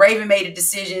when Raven made a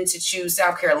decision to choose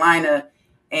South Carolina,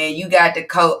 and you got to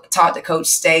talk to Coach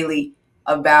Staley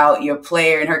about your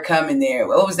player and her coming there.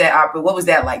 What was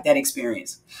that like, that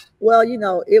experience? Well, you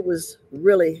know, it was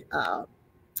really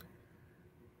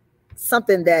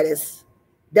something that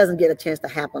doesn't get a chance to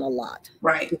happen a lot.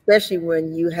 Right. Especially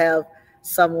when you have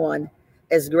someone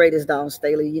as great as Dawn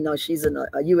Staley. You know, she's a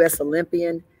U.S.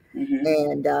 Olympian,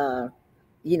 and,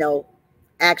 you know,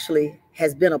 actually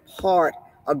has been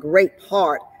a great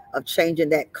part of changing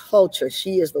that culture.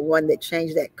 She is the one that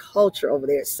changed that culture over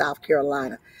there at South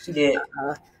Carolina. She did.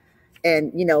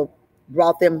 And, you know,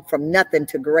 brought them from nothing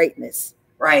to greatness.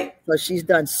 Right. So she's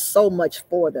done so much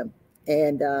for them.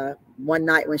 And one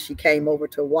night when she came over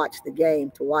to watch the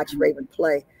game, to watch Raven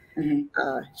play,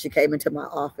 she came into my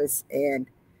office, and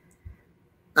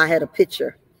I had a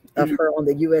picture of her on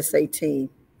the USA team.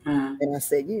 And I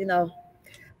said, you know,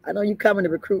 I know you're coming to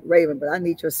recruit Raven, but I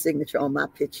need your signature on my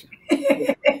picture.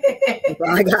 So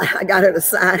I got her to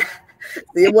sign.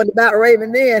 See, it wasn't about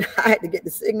Raven then. I had to get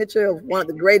the signature of one of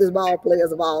the greatest ball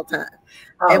players of all time,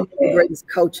 and one of the greatest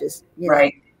coaches. You know,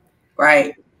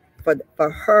 right. For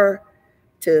her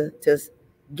to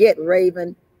get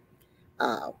Raven,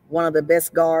 one of the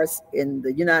best guards in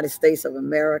the United States of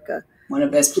America, one of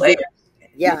the best players.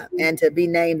 Yeah, and to be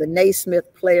named the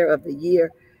Naismith Player of the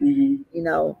Year. You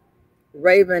know,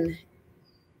 Raven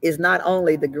is not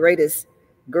only the greatest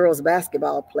girls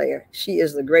basketball player, she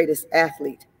is the greatest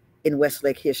athlete in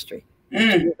Westlake history. She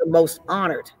is the most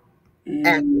honored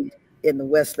athlete in the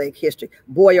Westlake history,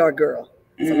 boy or girl.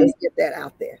 So let's get that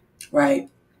out there. Right.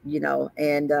 You know,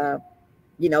 and,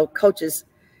 you know, coaches,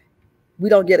 we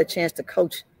don't get a chance to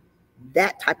coach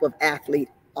that type of athlete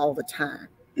all the time.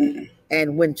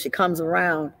 And when she comes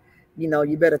around, you know,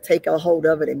 you better take a hold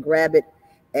of it and grab it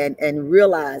and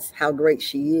realize how great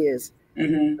she is.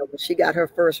 When she got her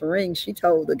first ring, she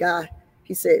told the guy,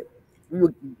 he said, we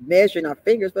were measuring our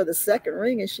fingers for the second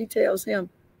ring, and she tells him,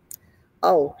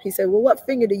 oh, he said, well, what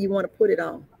finger do you want to put it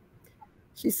on?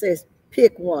 She says,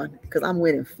 pick one, because I'm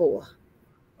winning 4.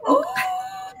 Oh,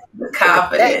 the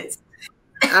confidence.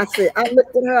 I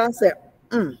looked at her, I said,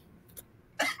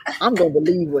 I'm going to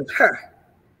believe with her.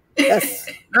 That's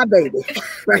my baby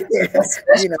right there.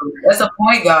 You know, that's a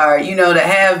point guard, you know, to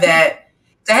have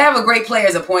a great player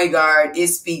as a point guard,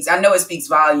 I know it speaks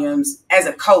volumes as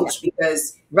a coach,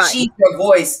 because she's your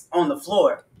voice on the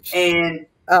floor. And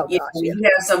you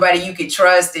have somebody you can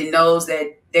trust and knows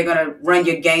that they're going to run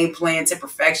your game plan to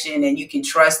perfection, and you can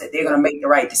trust that they're going to make the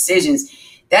right decisions.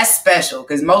 That's special,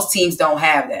 because most teams don't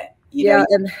have that. You know,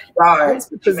 and that's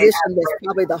the position that's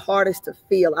probably the hardest to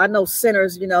feel. I know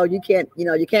centers, you know, you can't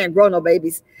grow no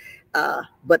babies,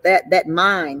 but that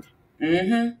mind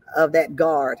of that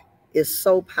guard is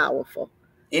so powerful.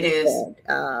 It is.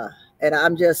 And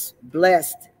I'm just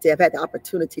blessed to have had the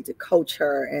opportunity to coach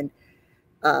her, and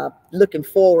looking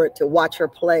forward to watch her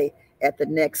play at the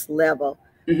next level.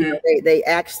 You know, they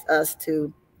asked us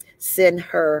to send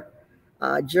her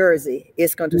jersey.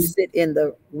 It's going to sit in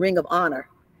the Ring of Honor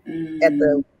at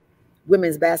the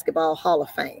Women's Basketball Hall of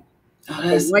Fame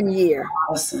for 1 year.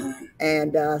 Awesome.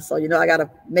 And so, you know, I got to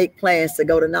make plans to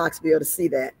go to Knoxville to see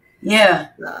that. Yeah.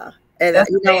 And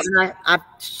you know, and I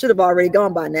should have already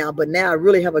gone by now, but now I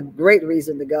really have a great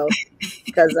reason to go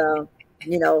because,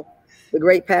 you know, the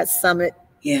great Pat Summitt,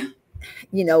 you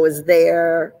know, is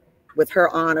there with her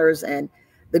honors, and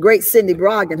the great Cindy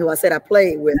Brogdon, who I said I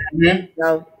played with, you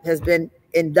know, has been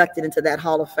inducted into that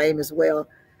Hall of Fame as well.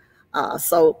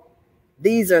 So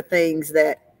these are things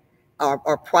that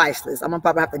are priceless. I'm gonna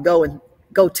probably have to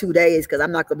go 2 days because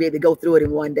I'm not gonna be able to go through it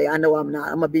in 1 day. I know I'm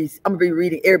not. I'm gonna be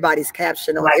reading everybody's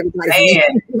caption on everybody's name.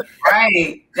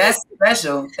 Right. That's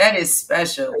special. That is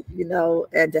special. You know,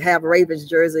 and to have Ravens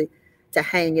jersey to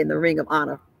hang in the Ring of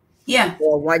Honor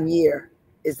for 1 year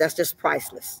that's just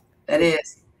priceless. That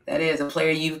is a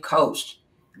player you've coached.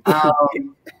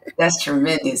 That's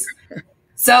tremendous.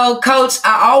 So, Coach,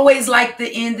 I always like to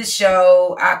end the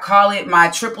show. I call it my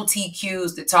triple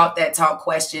TQs, the talk that talk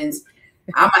questions.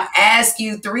 I'm going to ask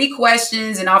you 3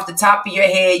 questions, and off the top of your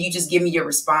head, you just give me your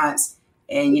response.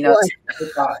 And, you know, hope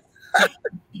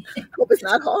it's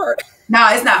not hard. No,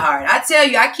 it's not hard. I tell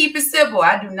you, I keep it simple.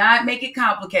 I do not make it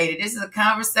complicated. This is a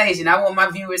conversation. I want my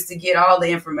viewers to get all the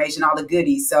information, all the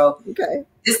goodies. So,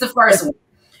 this is the first one.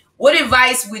 What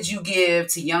advice would you give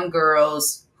to young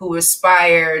girls who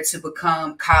aspire to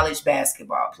become college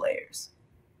basketball players?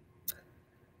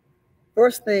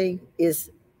 First thing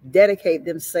is dedicate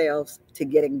themselves to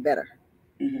getting better.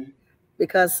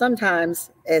 Because sometimes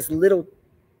as little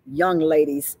young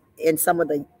ladies in some of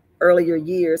the earlier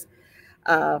years,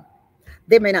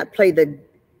 they may not play the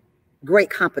great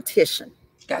competition.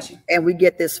 Gotcha. And we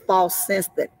get this false sense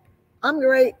that I'm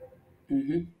great.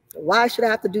 Why should I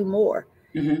have to do more?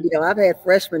 You know, I've had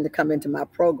freshmen to come into my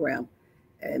program,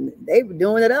 and they were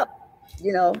doing it up,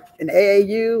 you know, in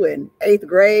AAU and 8th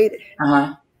grade,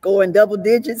 going double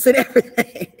digits and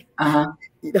everything.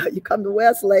 You know, you come to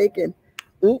Westlake and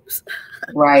oops.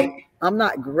 Right. I'm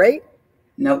not great.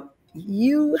 Nope.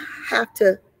 You have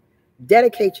to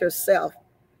dedicate yourself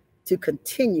to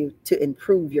continue to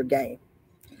improve your game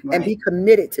and be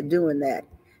committed to doing that.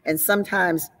 And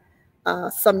sometimes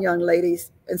some young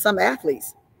ladies and some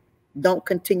athletes don't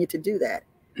continue to do that.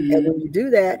 And when you do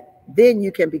that, then you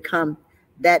can become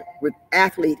that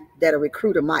athlete that a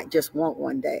recruiter might just want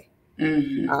one day.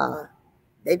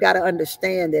 They've got to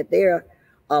understand that there are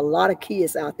a lot of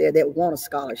kids out there that want a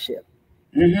scholarship.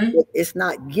 It's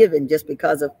not given just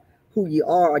because of who you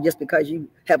are or just because you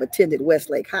have attended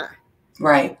Westlake High.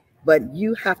 Right. But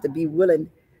you have to be willing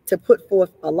to put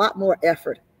forth a lot more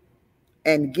effort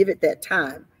and give it that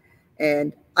time.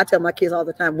 And I tell my kids all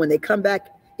the time, when they come back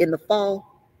in the fall,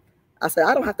 I say,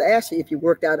 I don't have to ask you if you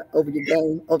worked out over your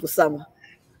game over the summer.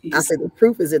 I say, the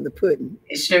proof is in the pudding.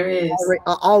 It sure is.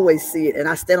 I always see it. And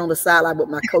I stand on the sideline with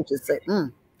my coaches and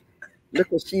say,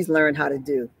 look what she's learned how to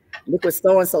do. Look what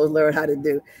so-and-so's learned how to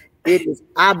do. It is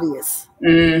obvious.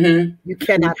 You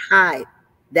cannot hide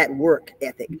that work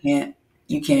ethic.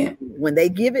 You can't. When they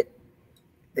give it,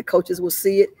 the coaches will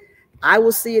see it. I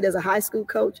will see it as a high school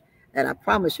coach. And I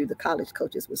promise you the college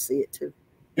coaches will see it too.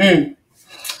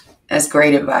 That's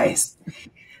great advice.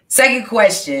 Second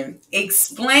question,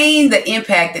 explain the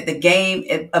impact that the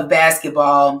game of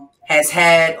basketball has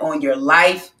had on your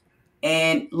life.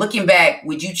 And looking back,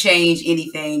 would you change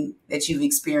anything that you've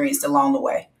experienced along the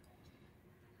way?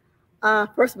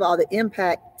 First of all, the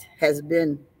impact has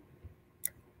been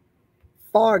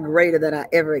far greater than I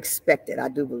ever expected, I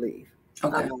do believe.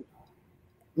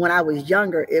 When I was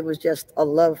younger, it was just a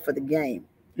love for the game.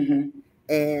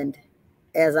 And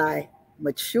as I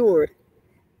matured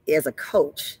as a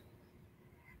coach,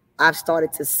 I've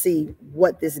started to see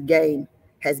what this game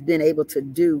has been able to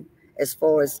do as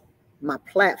far as my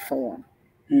platform,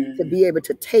 to be able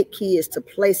to take kids to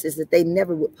places that they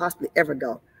never would possibly ever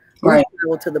go. We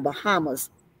traveled to the Bahamas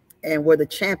and we're the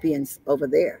champions over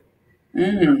there.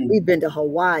 We've been to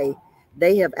Hawaii.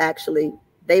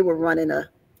 They were running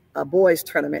a boys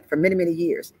tournament for many, many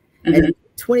years. And it's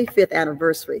the 25th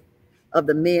anniversary of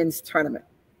the men's tournament.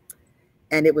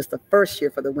 And it was the first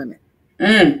year for the women.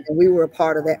 And we were a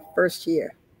part of that first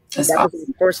year. That was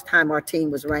the first time our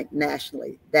team was ranked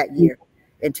nationally that year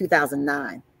in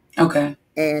 2009.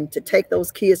 And to take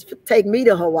those kids, take me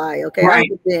to Hawaii.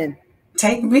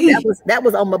 Take me. That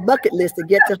was on my bucket list to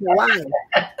get to Hawaii.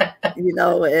 You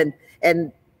know, and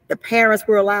and the parents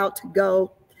were allowed to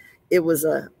go. It was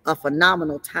a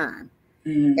phenomenal time.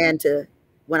 And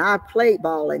when I played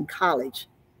ball in college,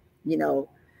 you know,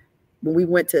 when we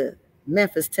went to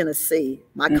Memphis, Tennessee,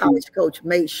 my college coach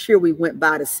made sure we went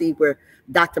by to see where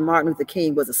Dr. Martin Luther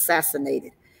King was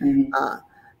assassinated,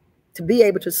 to be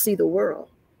able to see the world.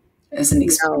 That's an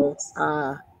experience.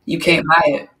 You can't buy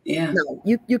it. Yeah. No,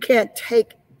 you can't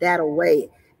take that away.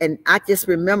 And I just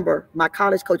remember my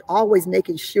college coach always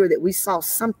making sure that we saw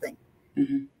something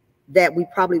that we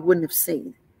probably wouldn't have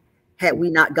seen had we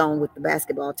not gone with the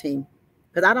basketball team.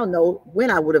 Because I don't know when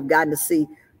I would have gotten to see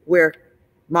where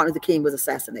Martin Luther King was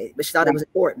assassinated, but she thought it was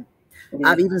important.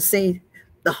 I've even seen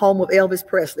the home of Elvis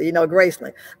Presley, you know,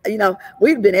 Graceland. You know,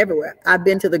 we've been everywhere. I've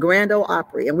been to the Grand Ole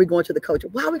Opry, and we're going to the coach.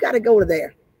 Why we got to go to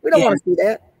there? We don't want to see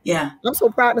that. Yeah. I'm so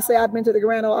proud to say I've been to the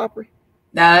Grand Ole Opry.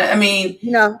 I mean,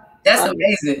 you know, that's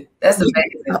amazing. That's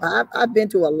amazing. I've been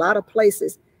to a lot of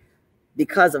places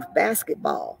because of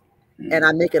basketball. And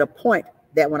I make it a point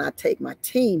that when I take my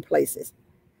team places,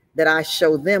 that I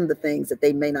show them the things that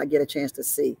they may not get a chance to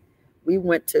see. We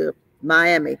went to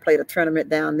Miami, played a tournament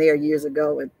down there years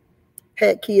ago, and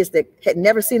had kids that had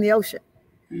never seen the ocean.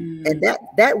 And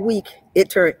that week, it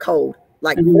turned cold,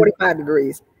 like 45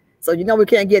 degrees. So, you know, we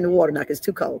can't get in the water now because it's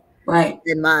too cold. Right.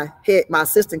 And my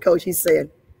assistant coach, he said,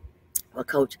 well,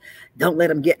 coach, don't let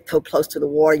them get so close to the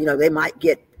water. You know, they might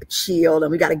get chilled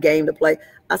and we got a game to play.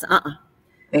 I said,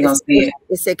 They're going to see it.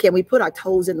 They said, can we put our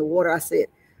toes in the water? I said,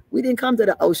 we didn't come to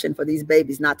the ocean for these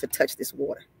babies not to touch this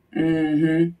water.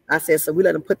 I said, so we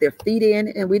let them put their feet in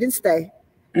and we didn't stay.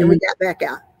 And we got back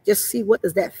out. Just see, what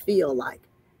does that feel like?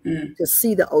 To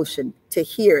see the ocean, to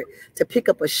hear it, to pick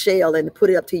up a shell and to put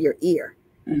it up to your ear.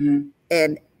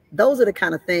 And those are the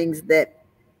kind of things that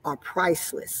are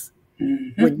priceless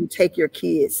when you take your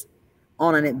kids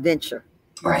on an adventure.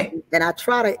 Right. And I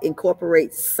try to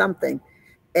incorporate something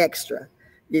extra.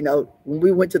 You know, when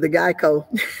we went to the GEICO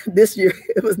this year,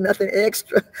 it was nothing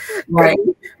extra. Right.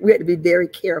 We had to be very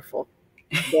careful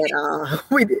that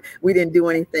we didn't do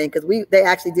anything, because they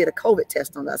actually did a COVID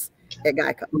test on us at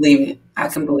GEICO. Believe it. I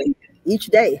can believe it. Each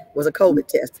day was a COVID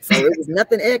test, so it was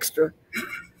nothing extra.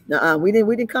 We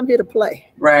didn't come here to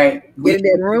play. Right. Get in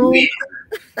that room.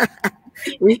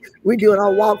 we doing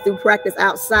our walkthrough practice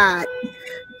outside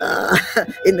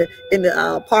in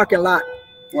the parking lot.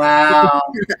 Wow.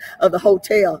 Of the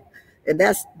hotel. And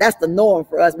that's the norm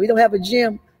for us. We don't have a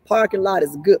gym. Parking lot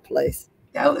is a good place.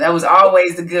 That was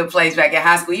always the good place back in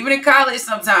high school. Even in college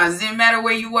sometimes. It didn't matter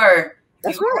where you were.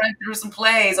 That's you run through some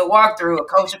plays or walk through. A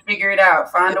coach would figure it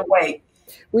out. Find a way.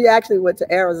 We actually went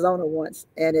to Arizona once,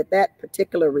 and at that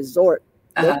particular resort,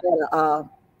 they had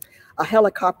a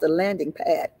helicopter landing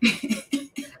pad.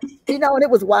 You know, and it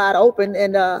was wide open.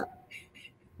 And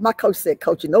my coach said,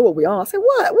 Coach, you know what we're on? I said,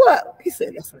 what? He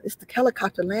said, it's the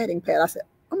helicopter landing pad. I said,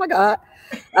 oh my God.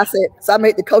 I said, so I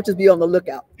made the coaches be on the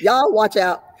lookout. Y'all watch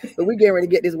out, but we're getting ready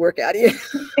to get this workout in.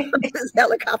 This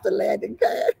helicopter landing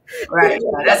pad. Right.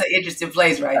 That's an interesting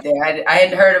place right there. I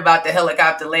hadn't heard about the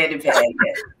helicopter landing pad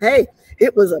yet. Hey,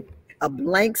 it was a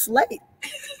blank slate.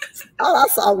 All I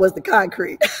saw was the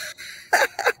concrete.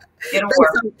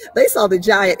 They saw the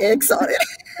giant eggs on it.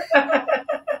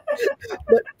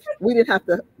 But we didn't have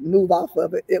to move off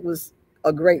of it. It was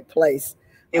a great place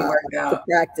to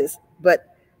practice. But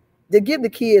to give the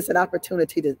kids an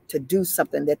opportunity to do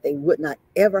something that they would not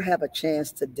ever have a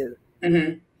chance to do.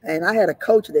 And I had a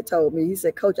coach that told me, he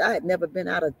said, Coach, I had never been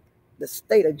out of the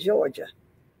state of Georgia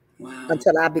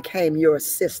until I became your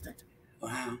assistant.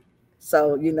 Wow.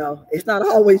 So, you know, it's not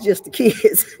always just the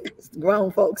kids, it's the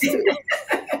grown folks too.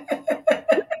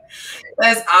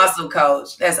 That's awesome,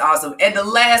 Coach. That's awesome. And the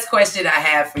last question I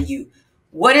have for you,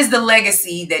 what is the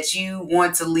legacy that you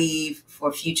want to leave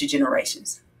for future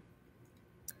generations?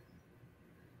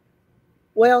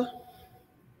 Well,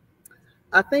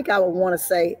 I think I would want to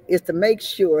say is to make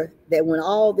sure that when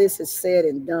all this is said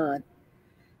and done,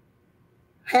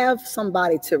 have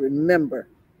somebody to remember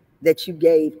that you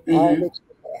gave all that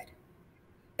you had,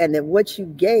 and that what you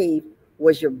gave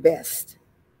was your best.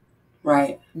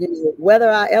 Right. You know, whether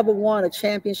I ever won a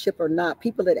championship or not,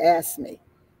 people that asked me,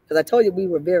 because I told you we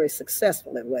were very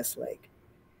successful at Westlake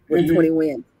with 20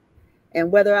 wins.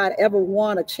 And whether I'd ever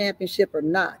won a championship or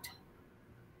not,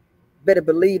 better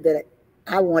believe that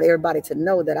I want everybody to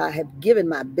know that I have given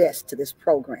my best to this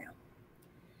program.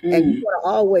 And you want to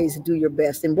always do your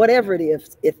best in whatever it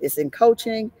is, if it's in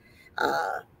coaching,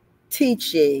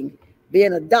 teaching,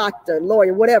 being a doctor,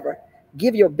 lawyer, whatever,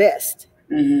 give your best.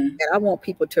 And I want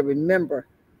people to remember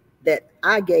that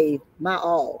I gave my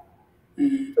all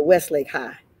to Westlake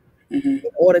High in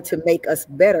order to make us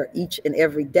better each and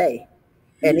every day.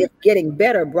 And if getting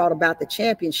better brought about the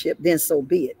championship, then so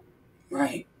be it.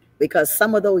 Right. Because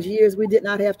some of those years we did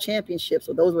not have championships.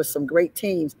 So those were some great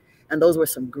teams, and those were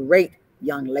some great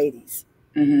young ladies.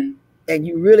 And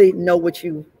you really know what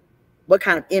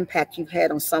kind of impact you've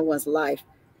had on someone's life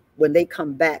when they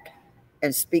come back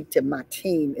and speak to my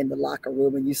team in the locker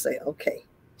room, and you say, okay,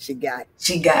 she got it.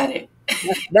 She got it.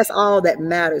 That's all that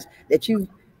matters, that you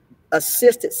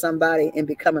assisted somebody in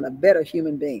becoming a better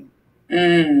human being.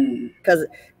 Because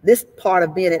this part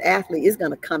of being an athlete is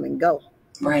going to come and go.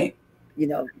 Right. You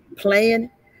know, playing,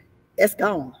 it's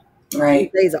gone.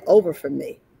 Right. These days are over for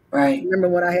me. Right. Remember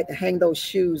when I had to hang those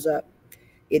shoes up?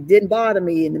 It didn't bother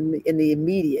me in the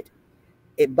immediate.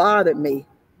 It bothered me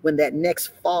when that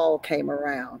next fall came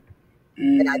around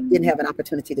and I didn't have an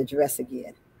opportunity to dress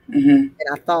again. And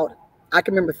I thought, I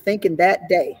can remember thinking that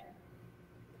day,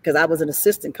 because I was an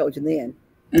assistant coach then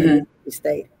in the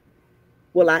state,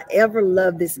 will I ever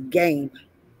love this game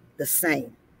the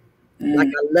same like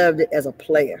I loved it as a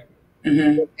player?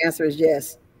 The answer is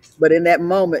yes. But in that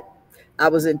moment, I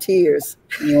was in tears,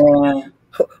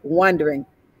 wondering,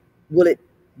 will it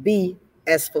be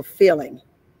as fulfilling?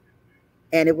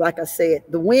 And it, like I said,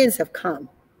 the wins have come,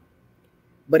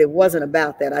 but it wasn't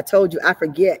about that. I told you, I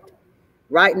forget.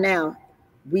 Right now,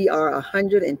 we are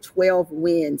 112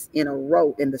 wins in a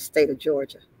row in the state of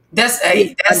Georgia. That's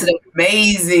an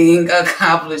amazing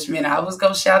accomplishment. I was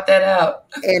going to shout that out.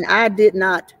 And I did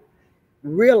not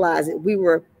realize it. We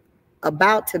were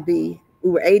about to be,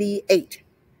 we were 88.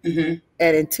 And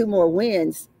in 2 more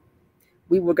wins,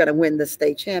 we were going to win the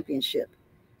state championship.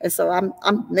 And so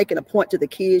I'm making a point to the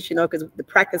kids, you know, because the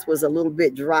practice was a little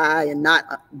bit dry and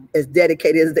not as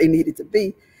dedicated as they needed to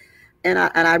be. And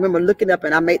I remember looking up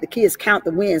and I made the kids count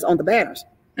the wins on the banners.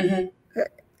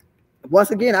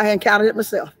 Once again, I hadn't counted it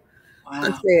myself. Wow.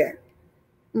 I said,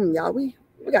 y'all, we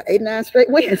got 89 straight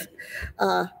wins.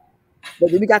 But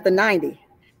then we got the 90.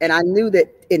 And I knew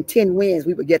that in 10 wins,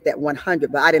 we would get that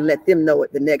 100, but I didn't let them know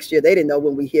it the next year. They didn't know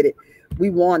when we hit it. We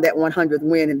won that 100th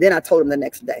win. And then I told them the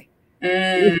next day. We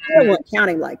still weren't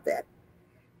counting like that.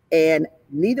 And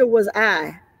neither was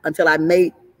I until I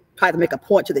tried to make a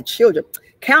point to the children.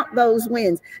 Count those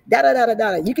wins.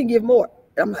 Da-da-da-da-da. You can give more.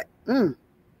 And I'm like,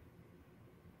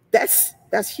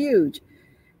 that's huge.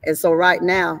 And so right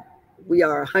now, we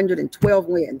are 112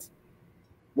 wins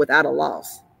without a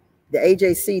loss. The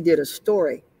AJC did a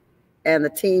story, and the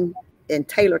team in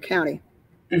Taylor County,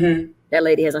 that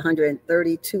lady has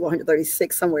 132,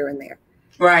 136, somewhere in there.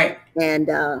 Right. And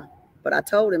but I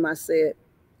told him, I said,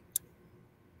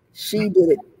 she did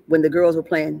it when the girls were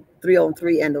playing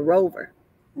 3-on-3 and the Rover.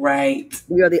 Right.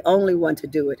 We are the only one to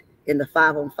do it in the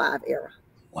 5-on-5 era.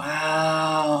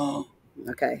 Wow.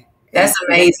 Okay. That's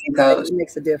amazing, Coach. It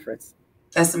makes a difference.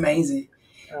 That's amazing.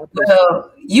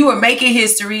 Well, you were making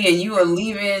history and you were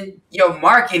leaving your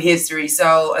mark in history.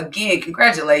 So again,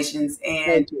 congratulations.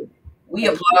 And we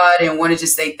applaud and want to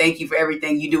just say thank you for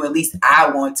everything you do. At least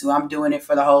I want to. I'm doing it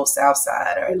for the whole South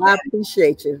Side. Right? Well, I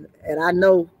appreciate you. And I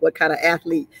know what kind of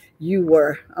athlete you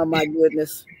were. Oh, my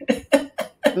goodness.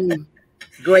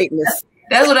 Greatness.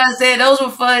 That's what I said. Those were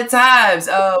fun times.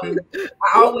 I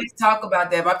always talk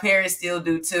about that. My parents still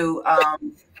do, too.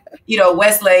 You know,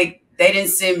 Westlake, they didn't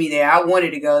send me there. I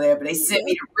wanted to go there, but they sent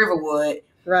me to Riverwood.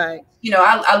 Right. You know,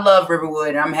 I love Riverwood,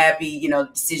 and I'm happy, you know, the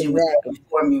decision was made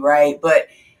for me, right? But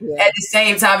at the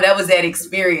same time, that was that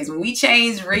experience. When we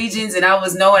changed regions and I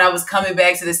was knowing I was coming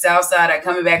back to the South Side, I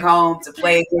coming back home to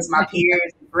play against my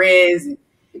peers and friends. And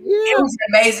it was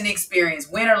an amazing experience.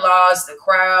 Win or loss, the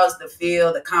crowds, the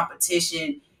field, the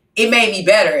competition, it made me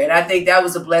better. And I think that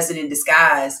was a blessing in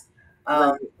disguise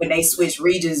when they switched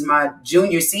regions my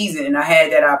junior season. And I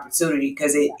had that opportunity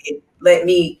because it let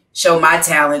me show my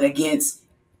talent against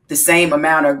the same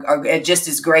amount or just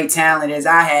as great talent as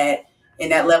I had in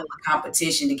that level of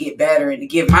competition to get better and to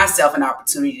give myself an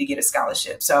opportunity to get a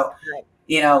scholarship. So,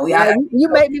 you know, you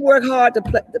made me work hard to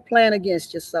plan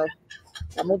against you. So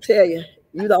I'm going to tell you,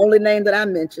 you're the only name that I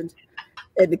mentioned.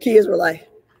 And the kids were like,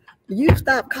 you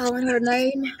stop calling her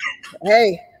name.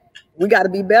 Hey, we got to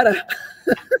be better.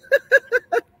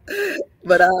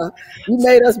 But you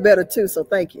made us better too, so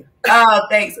thank you. Oh,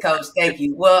 thanks, Coach. Thank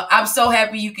you. Well, I'm so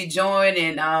happy you could join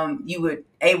and you were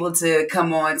able to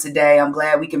come on today. I'm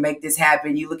glad we can make this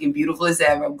happen. You looking beautiful as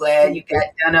ever. I'm glad you got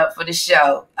done up for the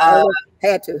show.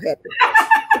 Had to.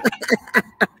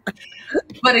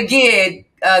 But again,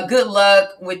 good luck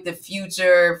with the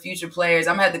future players.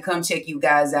 I'm gonna have to come check you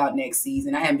guys out next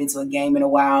season. I haven't been to a game in a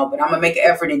while, but I'm gonna make an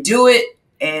effort and do it.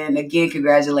 And again,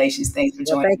 congratulations. Thanks for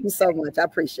joining. Thank you so much. I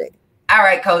appreciate it. All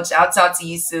right, Coach. I'll talk to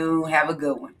you soon. Have a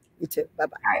good one. You too.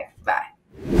 Bye-bye. All right. Bye.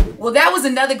 Well, that was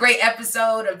another great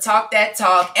episode of Talk That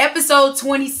Talk, episode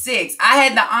 26. I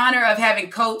had the honor of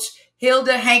having Coach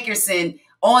Hilda Hankerson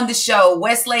on the show,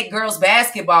 Westlake girls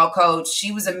basketball coach.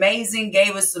 She was amazing,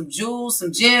 gave us some jewels,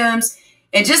 some gems,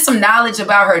 and just some knowledge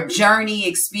about her journey,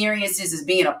 experiences as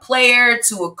being a player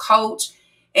to a coach,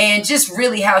 and just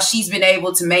really how she's been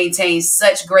able to maintain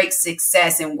such great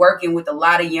success in working with a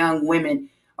lot of young women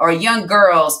or young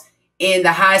girls in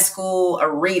the high school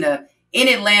arena in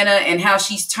Atlanta, and how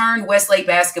she's turned Westlake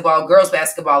basketball, girls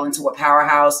basketball, into a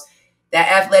powerhouse.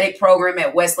 That athletic program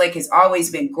at Westlake has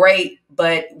always been great,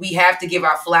 but we have to give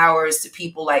our flowers to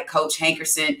people like Coach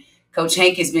Hankerson. Coach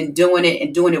Hank has been doing it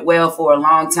and doing it well for a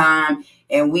long time,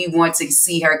 and we want to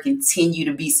see her continue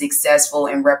to be successful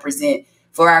and represent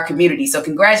for our community. So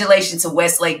congratulations to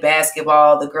Westlake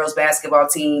basketball, the girls basketball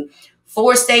team,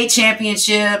 4 state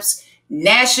championships,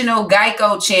 national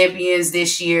GEICO champions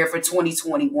this year for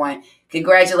 2021.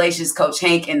 Congratulations, Coach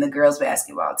Hank and the girls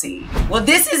basketball team. Well,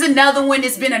 this is another one.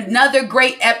 It's been another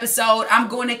great episode. I'm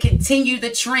going to continue the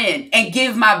trend and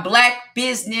give my Black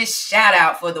business shout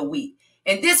out for the week.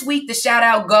 And this week, the shout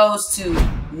out goes to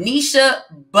Nisha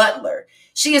Butler.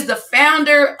 She is the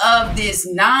founder of this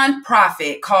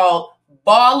nonprofit called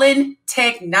Fallon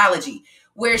Technology,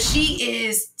 where she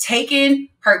is taking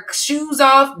her shoes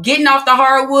off, getting off the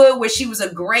hardwood, where she was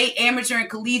a great amateur and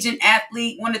collegiate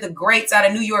athlete, one of the greats out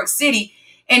of New York City,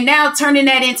 and now turning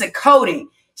that into coding.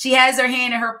 She has her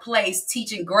hand in her place,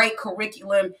 teaching great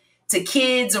curriculum to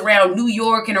kids around New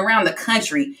York and around the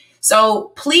country.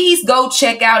 So please go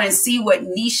check out and see what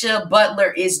Nisha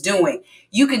Butler is doing.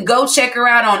 You can go check her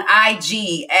out on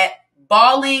IG at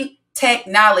Fallon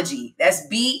Technology. That's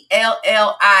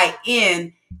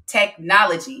BLLIN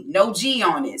Technology, no G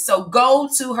on it. So go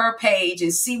to her page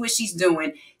and see what she's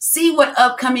doing. See what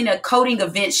upcoming coding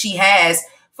events she has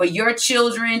for your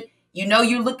children. You know,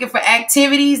 you're looking for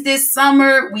activities this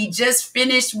summer. We just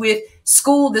finished with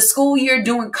the school year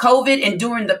during COVID and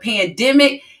during the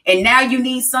pandemic. And now you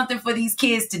need something for these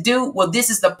kids to do. Well, this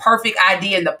is the perfect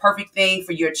idea and the perfect thing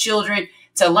for your children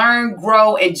to learn,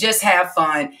 grow, and just have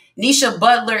fun. Nisha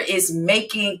Butler is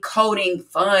making coding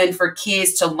fun for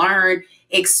kids to learn,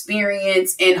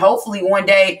 experience, and hopefully one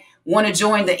day want to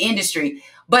join the industry.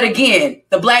 But again,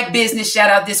 the Black business shout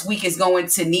out this week is going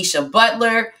to Nisha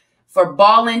Butler for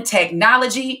Fallon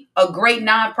Technology, a great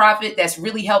nonprofit that's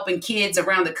really helping kids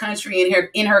around the country and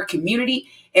in her community.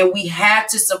 And we have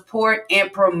to support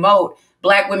and promote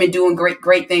Black women doing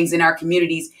great things in our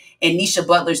communities. And Nisha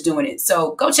Butler's doing it.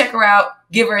 So go check her out.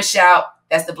 Give her a shout.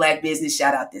 That's the Black business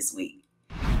shout out this week.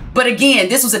 But again,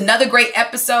 this was another great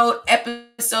episode,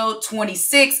 episode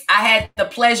 26. I had the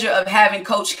pleasure of having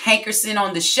Coach Hankerson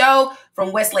on the show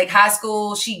from Westlake High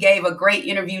School. She gave a great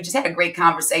interview, just had a great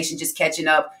conversation, just catching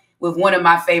up with one of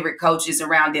my favorite coaches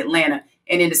around Atlanta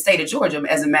and in the state of Georgia,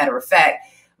 as a matter of fact.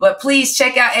 But please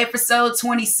check out episode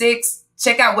 26.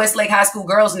 Check out Westlake High School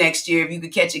girls next year if you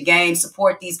could catch a game.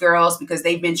 Support these girls because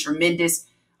they've been tremendous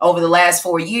over the last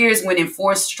 4 years, winning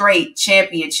 4 straight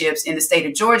championships in the state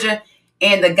of Georgia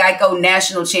and the GEICO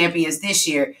National Champions this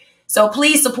year. So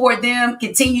please support them.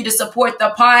 Continue to support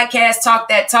the podcast, Talk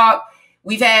That Talk.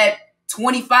 We've had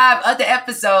 25 other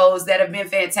episodes that have been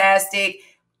fantastic.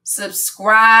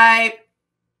 Subscribe,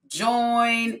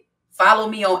 join, follow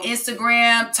me on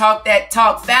Instagram, Talk That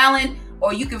Talk Fallon,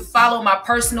 or you can follow my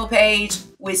personal page,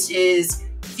 which is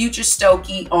Future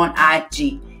Stokey on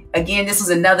IG. Again, this was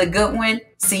another good one.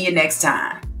 See you next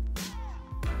time.